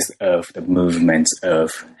emphasis of the movements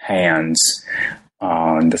of hands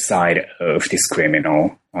on the side of this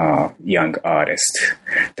criminal young artist.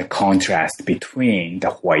 The contrast between the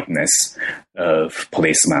whiteness of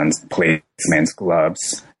policemen's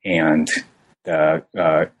gloves and the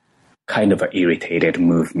kind of an irritated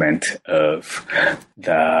movement of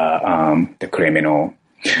the criminal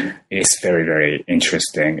is very, very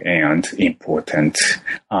interesting and important.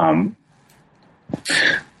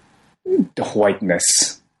 The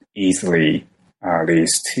whiteness easily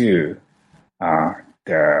leads to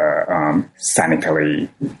the sanitation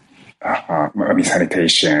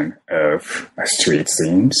of street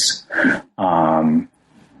scenes,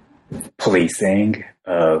 policing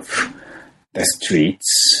of the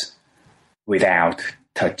streets without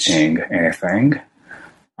touching anything.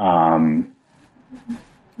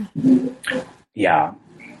 Yeah.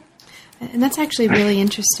 And that's actually really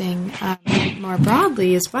interesting more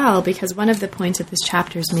broadly as well, because one of the points that this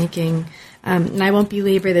chapter is making, and I won't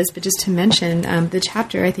belabor this, but just to mention, the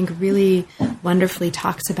chapter, I think, really wonderfully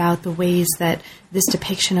talks about the ways that this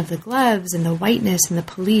depiction of the gloves and the whiteness and the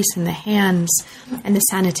police and the hands and the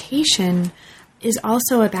sanitation is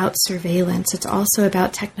also about surveillance. It's also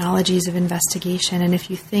about technologies of investigation. And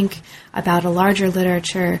if you think about a larger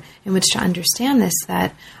literature in which to understand this,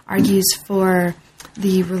 that argues for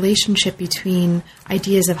the relationship between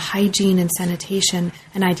ideas of hygiene and sanitation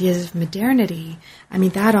and ideas of modernity, I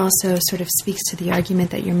mean, that also sort of speaks to the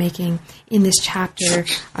argument that you're making in this chapter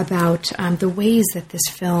about the ways that this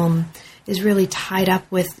film is really tied up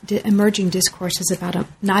with emerging discourses about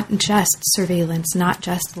not just surveillance, not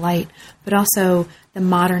just light, but also the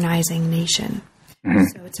modernizing nation. Mm-hmm.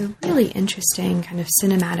 So it's a really interesting kind of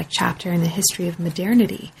cinematic chapter in the history of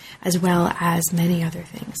modernity, as well as many other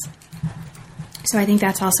things. So I think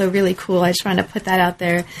that's also really cool. I just wanted to put that out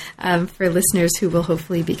there for listeners who will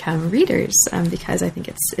hopefully become readers, because I think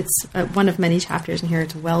it's one of many chapters in here.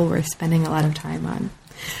 It's well worth spending a lot of time on.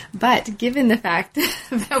 But given the fact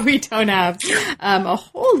that we don't have a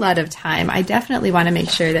whole lot of time, I definitely want to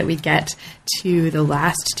make sure that we get to the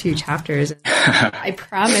last two chapters. I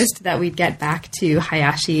promised that we'd get back to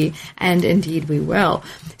Hayashi, and indeed we will.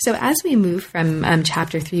 So as we move from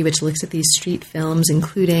chapter 3, which looks at these street films,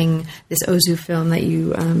 including this Ozu film that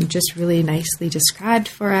you just really nicely described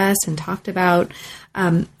for us and talked about,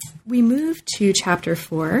 we move to chapter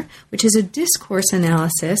 4, which is a discourse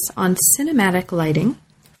analysis on cinematic lighting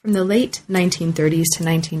from the late 1930s to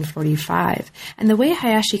 1945. And the way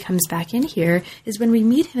Hayashi comes back in here is when we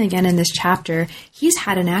meet him again in this chapter, he's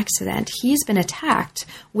had an accident. He's been attacked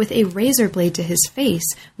with a razor blade to his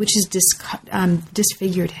face, which has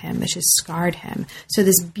disfigured him, which has scarred him. So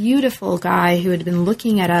this beautiful guy who had been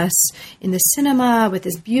looking at us in the cinema with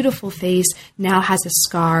this beautiful face now has a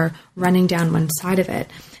scar running down one side of it.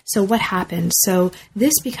 So what happened? So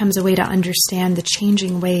this becomes a way to understand the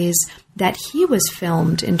changing ways that he was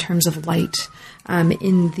filmed in terms of light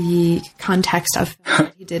in the context of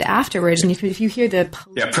what he did afterwards. And if you hear the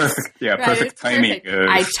police, perfect timing. Perfect.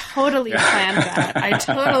 I totally planned that.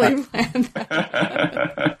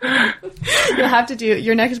 You'll have to do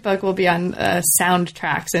your next book will be on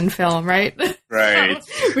soundtracks in film, right? Right.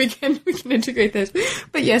 So we can integrate this.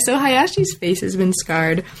 But yeah, so Hayashi's face has been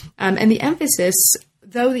scarred, and the emphasis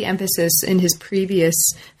in his previous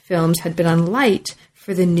films had been on light,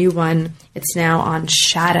 for the new one, it's now on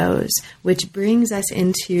shadows, which brings us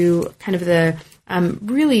into kind of the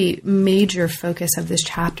really major focus of this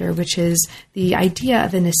chapter, which is the idea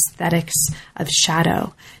of an aesthetics of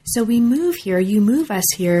shadow. So you move us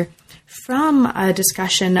here from a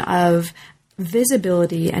discussion of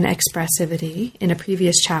visibility and expressivity in a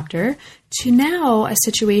previous chapter to now a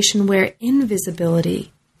situation where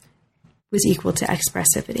invisibility was equal to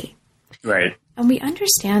expressivity. Right. And we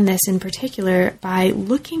understand this in particular by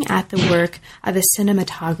looking at the work of a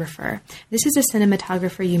cinematographer. This is a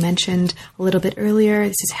cinematographer you mentioned a little bit earlier.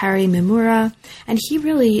 This is Harry Mimura, and he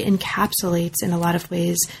really encapsulates in a lot of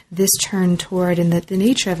ways this turn toward and the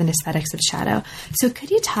nature of an aesthetics of shadow. So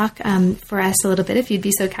could you talk for us a little bit, if you'd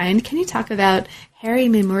be so kind, can you talk about Harry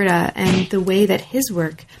Mimura and the way that his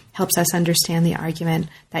work helps us understand the argument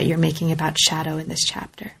that you're making about shadow in this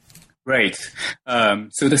chapter? Right.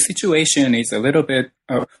 So the situation is a little bit,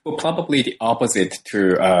 probably the opposite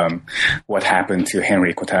to what happened to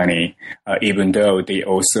Henry Kotani, even though they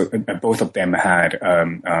also, both of them had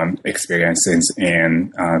experiences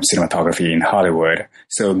in cinematography in Hollywood.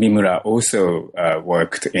 So Mimura also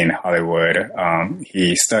worked in Hollywood.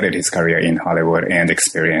 He started his career in Hollywood and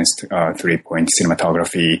experienced three-point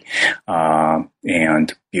cinematography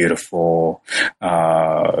and beautiful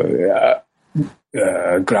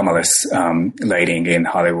glamorous lighting in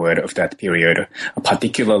Hollywood of that period,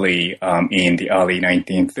 particularly in the early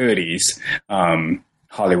 1930s.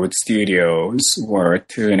 Hollywood studios were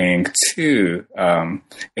turning to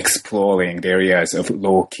exploring the areas of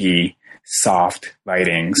low-key, soft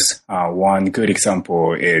lightings. One good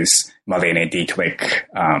example is Marlene Dietrich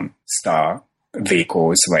star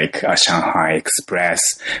vehicles like Shanghai Express,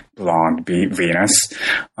 Blonde Venus,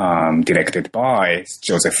 directed by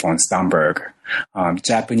Joseph von Sternberg.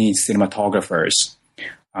 Japanese cinematographers,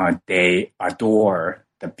 they adore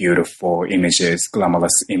the beautiful images,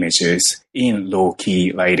 glamorous images in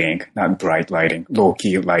low-key lighting, not bright lighting,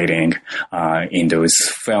 low-key lighting in those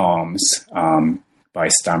films by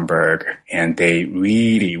Sternberg, and they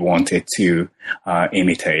really wanted to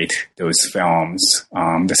imitate those films,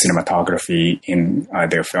 the cinematography in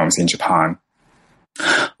their films in Japan.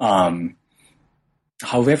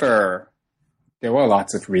 However, there were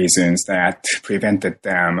lots of reasons that prevented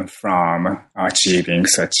them from achieving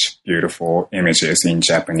such beautiful images in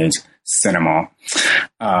Japanese cinema.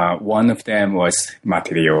 One of them was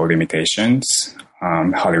material limitations.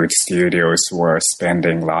 Hollywood studios were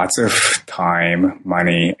spending lots of time,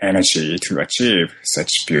 money, energy to achieve such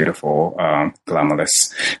beautiful, glamorous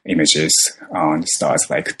images on stars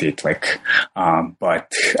like Dietrich.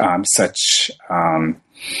 But such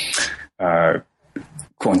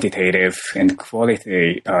quantitative and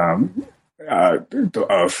quality of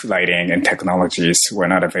lighting and technologies were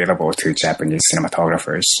not available to Japanese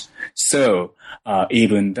cinematographers. So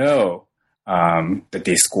even though the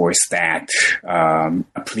discourse that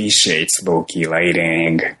appreciates low-key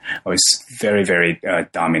lighting was very, very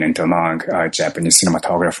dominant among Japanese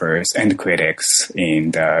cinematographers and critics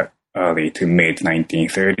in the early to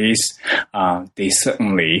mid-1930s, they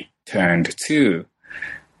certainly turned to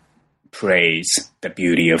praise the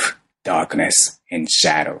beauty of darkness and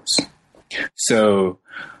shadows. So,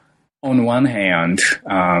 on one hand,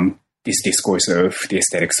 this discourse of the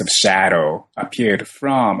aesthetics of shadow appeared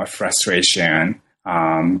from a frustration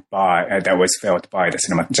that was felt by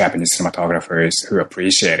the Japanese cinematographers who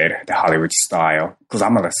appreciated the Hollywood style,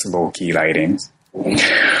 glamorous low-key lighting.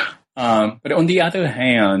 But on the other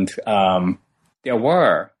hand, there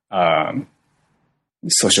were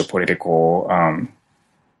socio-political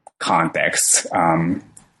contexts,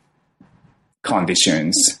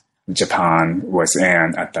 conditions Japan was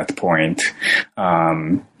in at that point.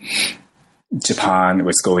 Japan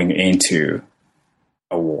was going into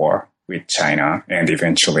a war with China and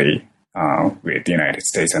eventually with the United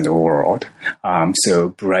States and the world. So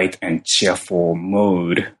bright and cheerful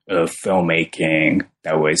mood of filmmaking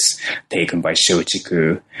that was taken by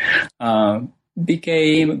Shochiku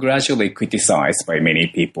became gradually criticized by many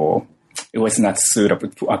people. It was not suitable,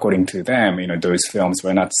 according to them, those films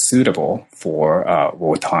were not suitable for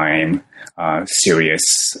wartime, serious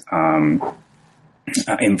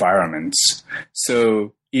environments.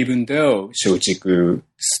 So even though Shochiku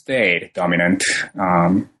stayed dominant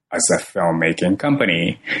as a filmmaking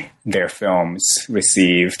company, their films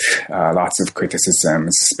received lots of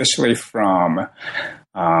criticisms, especially from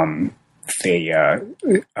the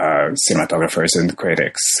cinematographers and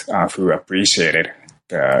critics who appreciated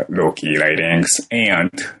the low-key lightings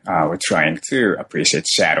and were trying to appreciate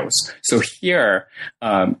shadows. So here,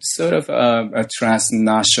 sort of a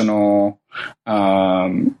transnational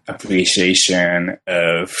appreciation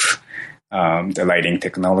of the lighting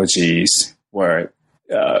technologies were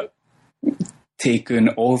taken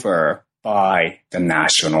over by the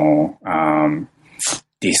national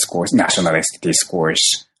discourse, nationalist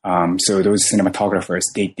discourse. So those cinematographers,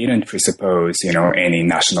 they didn't presuppose, any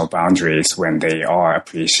national boundaries when they are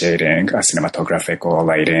appreciating cinematographic or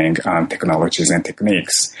lighting technologies and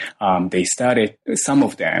techniques. Some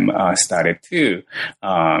of them started to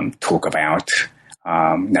talk about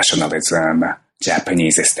nationalism,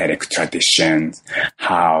 Japanese aesthetic traditions,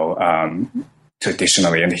 how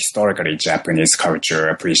traditionally and historically Japanese culture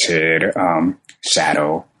appreciated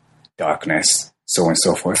shadow, darkness, so on and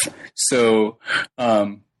so forth. So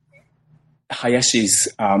Hayashi's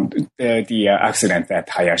the accident that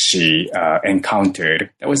Hayashi encountered,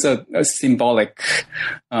 that was a symbolic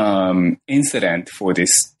incident for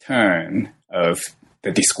this turn of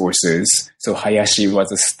the discourses. So Hayashi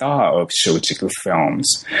was a star of Shochiku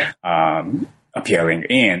films, appearing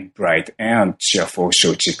in bright and cheerful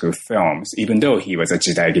Shochiku films. Even though he was a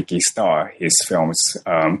jidaigeki star, his films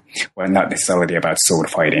were not necessarily about sword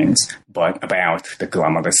fightings, but about the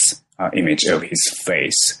glamorous image of his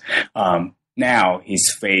face. Now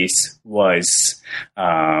his face was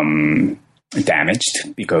damaged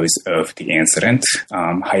because of the incident.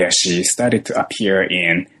 Hayashi started to appear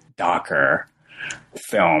in darker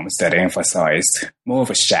films that emphasized more of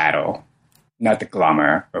a shadow, not the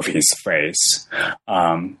glamour of his face.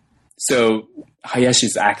 So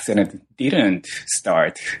Hayashi's accident didn't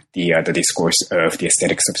start the discourse of the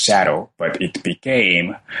aesthetics of shadow, but it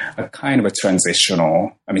became a kind of a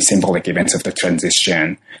symbolic events of the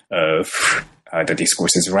transition of the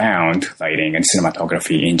discourses around lighting and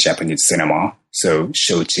cinematography in Japanese cinema. So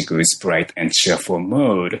Shochiku's bright and cheerful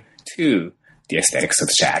mode to the aesthetics of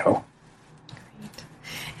shadow.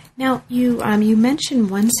 Now, you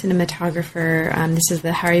mentioned one cinematographer. This is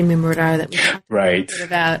the Hari Mimura that we talked a bit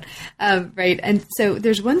about. Right. And so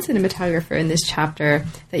there's one cinematographer in this chapter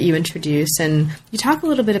that you introduce, and you talk a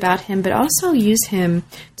little bit about him, but also use him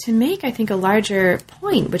to make, I think, a larger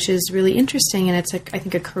point, which is really interesting, and it's, I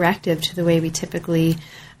think, a corrective to the way we typically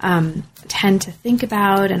tend to think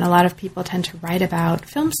about, and a lot of people tend to write about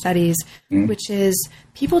film studies, which is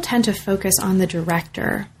people tend to focus on the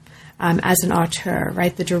director as an auteur,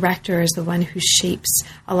 right? The director is the one who shapes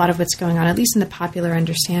a lot of what's going on, at least in the popular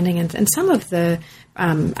understanding and some of the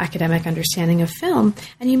academic understanding of film.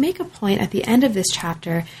 And you make a point at the end of this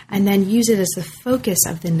chapter and then use it as the focus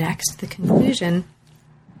of the conclusion,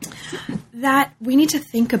 that we need to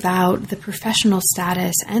think about the professional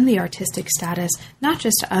status and the artistic status, not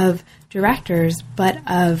just of directors, but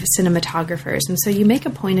of cinematographers. And so you make a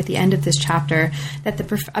point at the end of this chapter that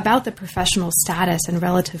about the professional status and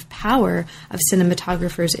relative power of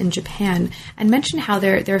cinematographers in Japan, and mention how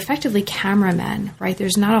they're effectively cameramen, right?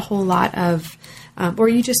 There's not a whole lot of or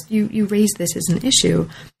you raise this as an issue.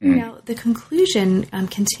 Now, the conclusion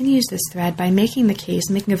continues this thread by making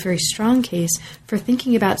a very strong case for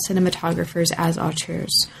thinking about cinematographers as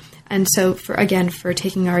auteurs. And so, for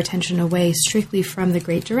taking our attention away strictly from the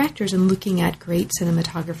great directors and looking at great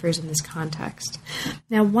cinematographers in this context.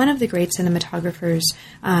 Now, one of the great cinematographers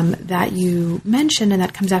that you mentioned and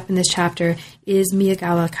that comes up in this chapter is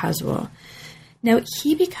Miyagawa Kazuo. Now,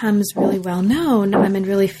 he becomes really well known and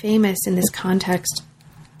really famous in this context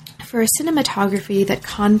for a cinematography that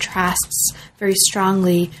contrasts very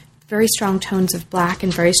strongly very strong tones of black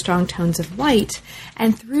and very strong tones of white.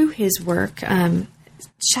 And through his work,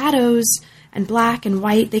 shadows and black and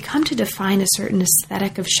white, they come to define a certain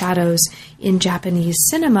aesthetic of shadows in Japanese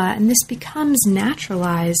cinema, and this becomes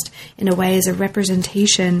naturalized in a way as a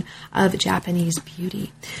representation of Japanese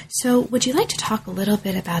beauty. So would you like to talk a little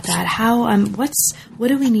bit about that? What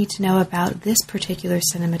do we need to know about this particular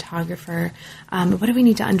cinematographer? What do we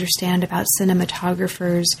need to understand about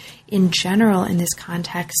cinematographers in general in this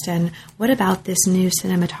context, and what about this new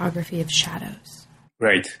cinematography of shadows?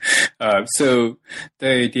 Right. So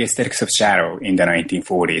the aesthetics of shadow in the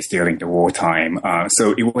 1940s during the wartime,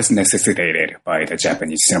 so it was necessitated by the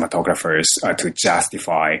Japanese cinematographers to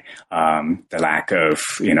justify the lack of,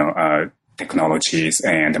 technologies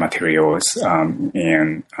and materials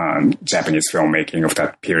in Japanese filmmaking of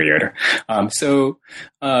that period. So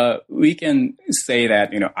we can say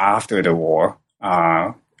that, after the war,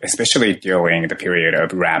 especially during the period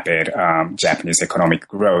of rapid Japanese economic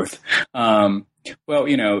growth,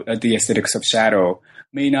 the aesthetics of shadow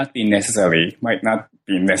might not be necessary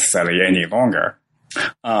any longer.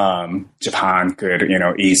 Japan could,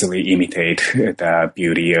 easily imitate the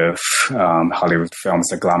beauty of Hollywood films,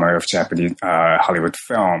 the glamour of Japanese Hollywood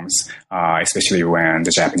films, especially when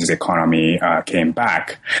the Japanese economy came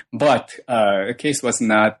back. But the case was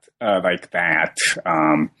not like that.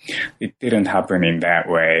 It didn't happen in that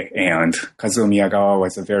way. And Kazuo Miyagawa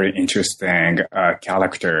was a very interesting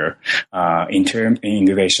character in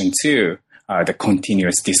relation to the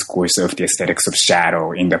continuous discourse of the aesthetics of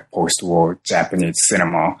shadow in the post-war Japanese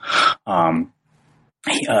cinema.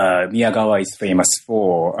 Miyagawa is famous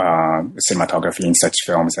for cinematography in such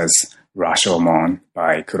films as Rashomon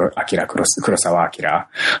by Kurosawa Akira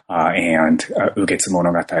and Ugetsu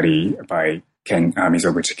Monogatari by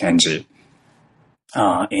Mizoguchi Kenji.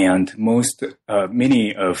 And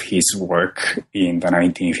many of his work in the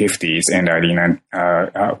 1950s and early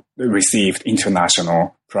received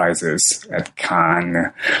international prizes at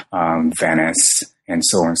Cannes, Venice, and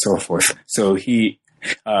so on and so forth. So the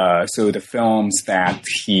films that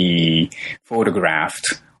he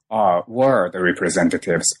photographed were the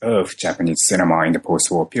representatives of Japanese cinema in the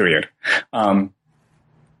post-war period.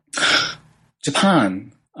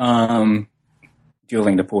 Japan,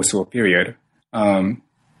 during the post-war period,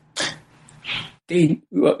 in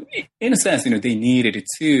a sense, they needed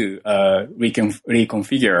to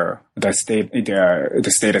reconfigure the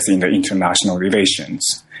status in the international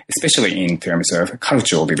relations, especially in terms of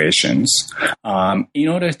cultural relations, in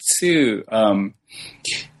order to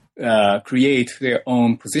create their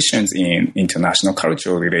own positions in international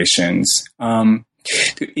cultural relations. To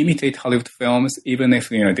imitate Hollywood films, even if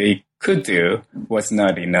they could do, was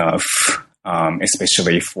not enough,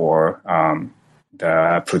 especially for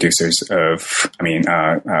the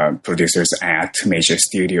producers at major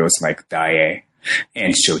studios like Daiei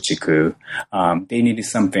and Shochiku. They needed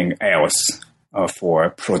something else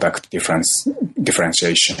for product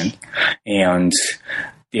differentiation. And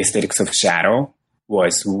the aesthetics of shadow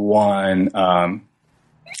was one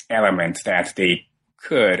element that they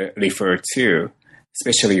could refer to,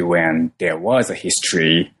 especially when there was a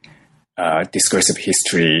history, discursive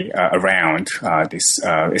history around this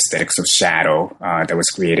aesthetics of shadow that was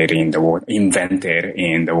invented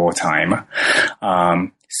in the wartime.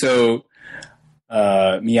 So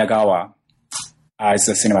Miyagawa, as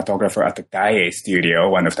a cinematographer at the Daiei studio,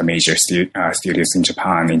 one of the major studios in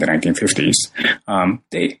Japan in the 1950s,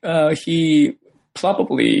 he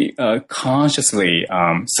probably consciously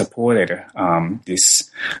supported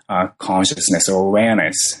this consciousness or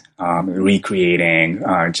awareness, recreating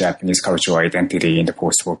Japanese cultural identity in the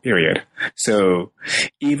post-war period. So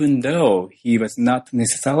even though he was not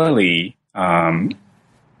necessarily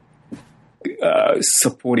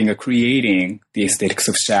supporting or creating the aesthetics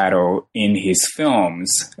of shadow in his films,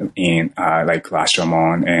 in like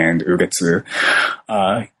Rashomon and Ugetsu,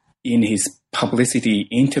 in his publicity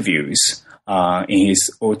interviews, in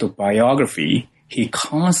his autobiography, he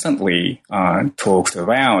constantly talked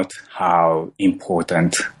about how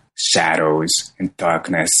important shadows and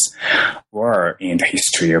darkness were in the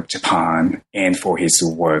history of Japan and for his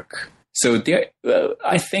work. So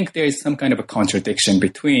I think there is some kind of a contradiction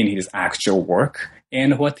between his actual work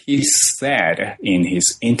and what he said in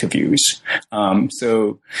his interviews.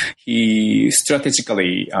 So he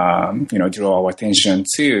strategically, drew our attention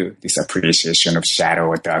to this appreciation of shadow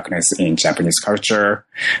or darkness in Japanese culture.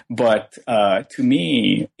 But to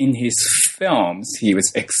me, in his films, he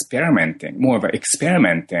was experimenting the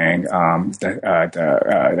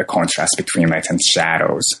contrast between light and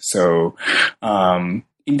shadows. So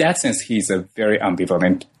in that sense, he's a very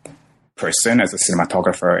ambivalent person as a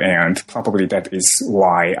cinematographer, and probably that is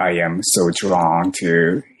why I am so drawn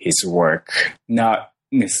to his work, not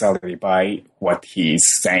necessarily by what he's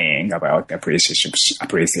saying about the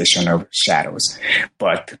appreciation of shadows,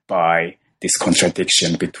 but by this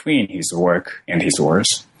contradiction between his work and his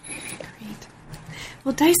words.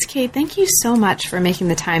 Well, Daisuke, thank you so much for making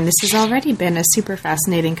the time. This has already been a super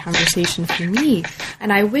fascinating conversation for me,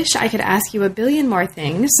 and I wish I could ask you a billion more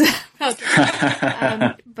things about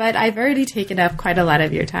this, but I've already taken up quite a lot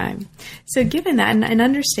of your time. So given that, and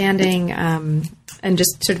understanding and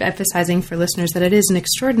just sort of emphasizing for listeners that it is an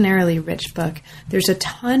extraordinarily rich book. There's a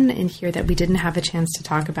ton in here that we didn't have a chance to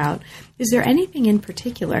talk about. Is there anything in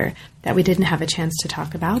particular that we didn't have a chance to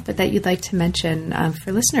talk about, but that you'd like to mention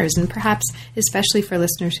for listeners, and perhaps especially for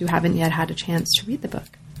listeners who haven't yet had a chance to read the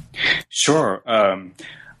book? Sure.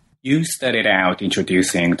 You started out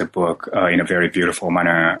introducing the book in a very beautiful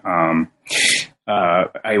manner.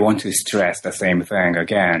 I want to stress the same thing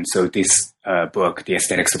again. So this book, The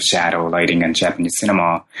Aesthetics of Shadow, Lighting, and Japanese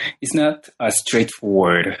Cinema, is not a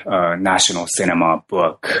straightforward national cinema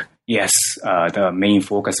book. Yes, the main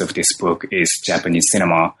focus of this book is Japanese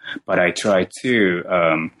cinema, but I try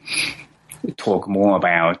to talk more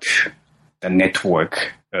about the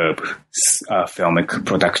network of filmic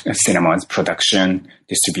production, cinema's production,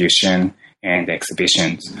 distribution, and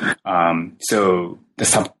exhibitions. So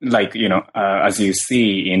the as you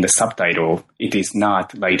see in the subtitle, it is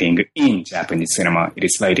not lighting in Japanese cinema. It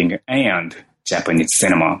is lighting and Japanese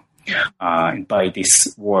cinema. By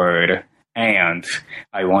this word "and,"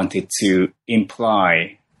 I wanted to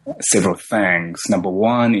imply several things. Number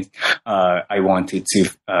one is I wanted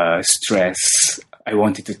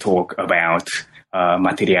to talk about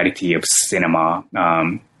materiality of cinema.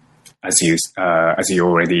 As you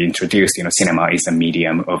already introduced, cinema is a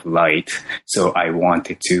medium of light. So I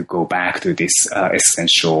wanted to go back to this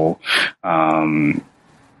essential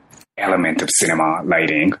element of cinema,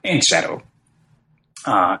 lighting and shadow.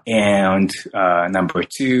 And number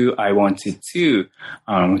two, I wanted to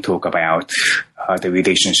talk about the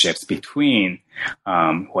relationships between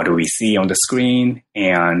what we see on the screen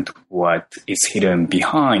and what is hidden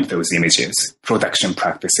behind those images. Production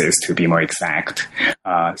practices, to be more exact.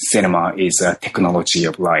 Cinema is a technology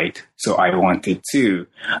of light. So I wanted to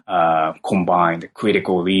combine the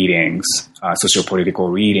critical readings, socio-political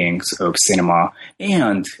readings of cinema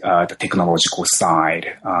and the technological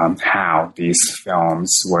side, how these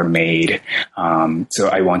films were made. So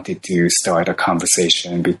I wanted to start a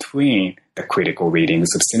conversation between the critical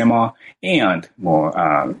readings of cinema and more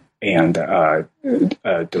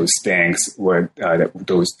those things were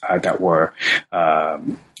that were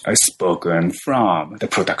spoken from the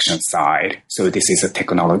production side. So this is a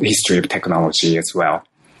history of technology as well.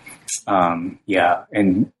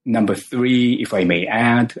 And number three, if I may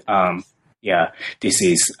add, this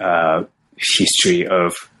is a history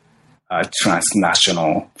of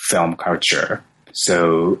transnational film culture.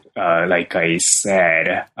 So, like I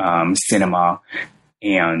said, cinema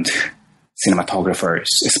and cinematographers,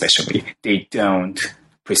 especially, they don't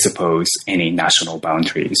presuppose any national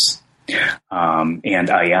boundaries. And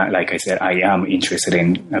like I said, I am interested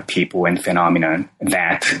in people and phenomenon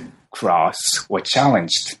that cross or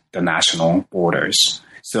challenged the national borders.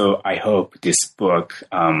 So I hope this book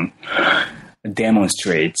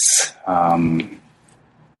demonstrates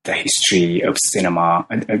the history of cinema,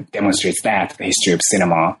 demonstrates that the history of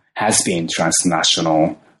cinema has been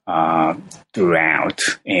transnational throughout.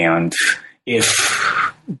 And if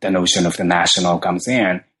the notion of the national comes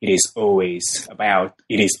in, there was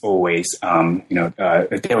always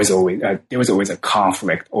a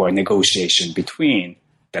conflict or a negotiation between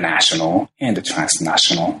the national and the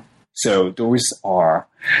transnational. So those are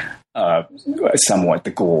somewhat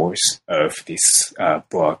the goals of this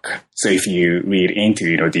book. So if you read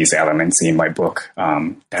into these elements in my book,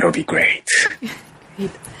 that'll be great.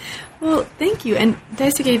 Great. Well, thank you. And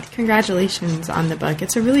Daisuke, congratulations on the book.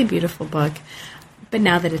 It's a really beautiful book. But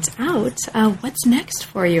now that it's out, what's next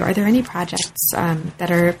for you? Are there any projects that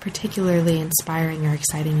are particularly inspiring or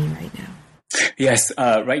exciting you right now? Yes,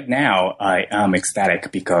 right now I am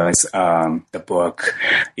ecstatic because the book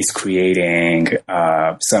is creating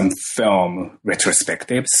some film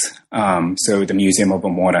retrospectives. So the Museum of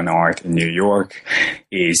Modern Art in New York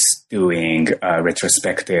is doing a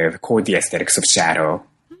retrospective called The Aesthetics of Shadow.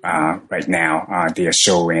 Right now, they are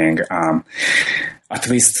showing at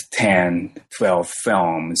least 10, 12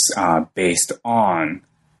 films based on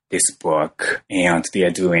this book, and they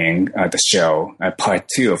are doing the show, part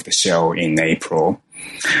 2 of the show in April.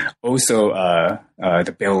 Also,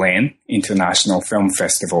 the Berlin International Film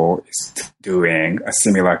Festival is doing a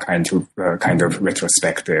similar kind of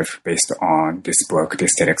retrospective based on this book, The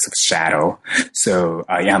Aesthetics of Shadow. So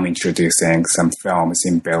I am introducing some films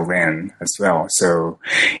in Berlin as well. So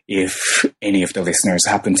if any of the listeners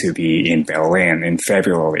happen to be in Berlin in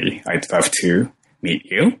February, I'd love to meet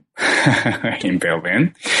you in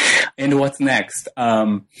Berlin. And what's next?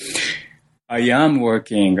 I am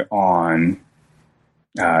working on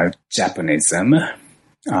Japanism.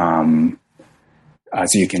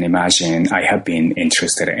 As you can imagine, I have been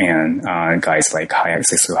interested in guys like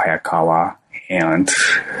Setsu Hayakawa and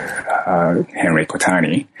Henry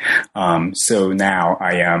Kotani. So now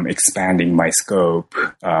I am expanding my scope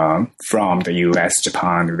from the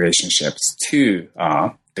U.S.-Japan relationships to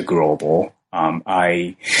the global.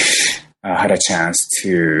 I had a chance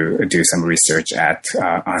to do some research at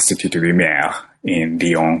Institut Lumière in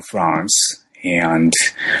Lyon, France. And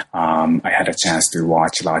I had a chance to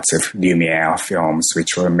watch lots of Lumière films, which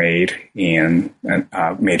were made from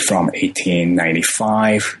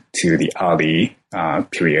 1895 to the early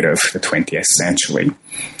period of the 20th century.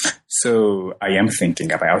 So I am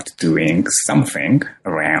thinking about doing something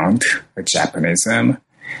around Japanism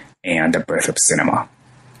and the birth of cinema.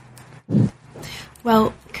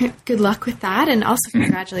 Well, good luck with that, and also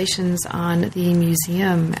congratulations on the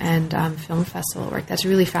museum and film festival work. That's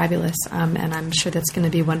really fabulous, and I'm sure that's going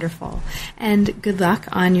to be wonderful. And good luck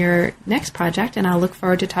on your next project, and I'll look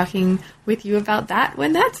forward to talking with you about that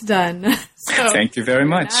when that's done. So, thank you very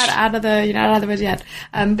much. You're not out of the woods yet.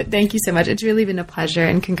 But thank you so much. It's really been a pleasure,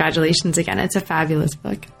 and congratulations again. It's a fabulous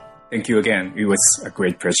book. Thank you again. It was a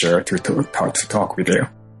great pleasure to talk with you.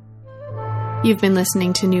 You've been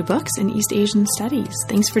listening to New Books in East Asian Studies.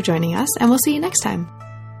 Thanks for joining us, and we'll see you next time.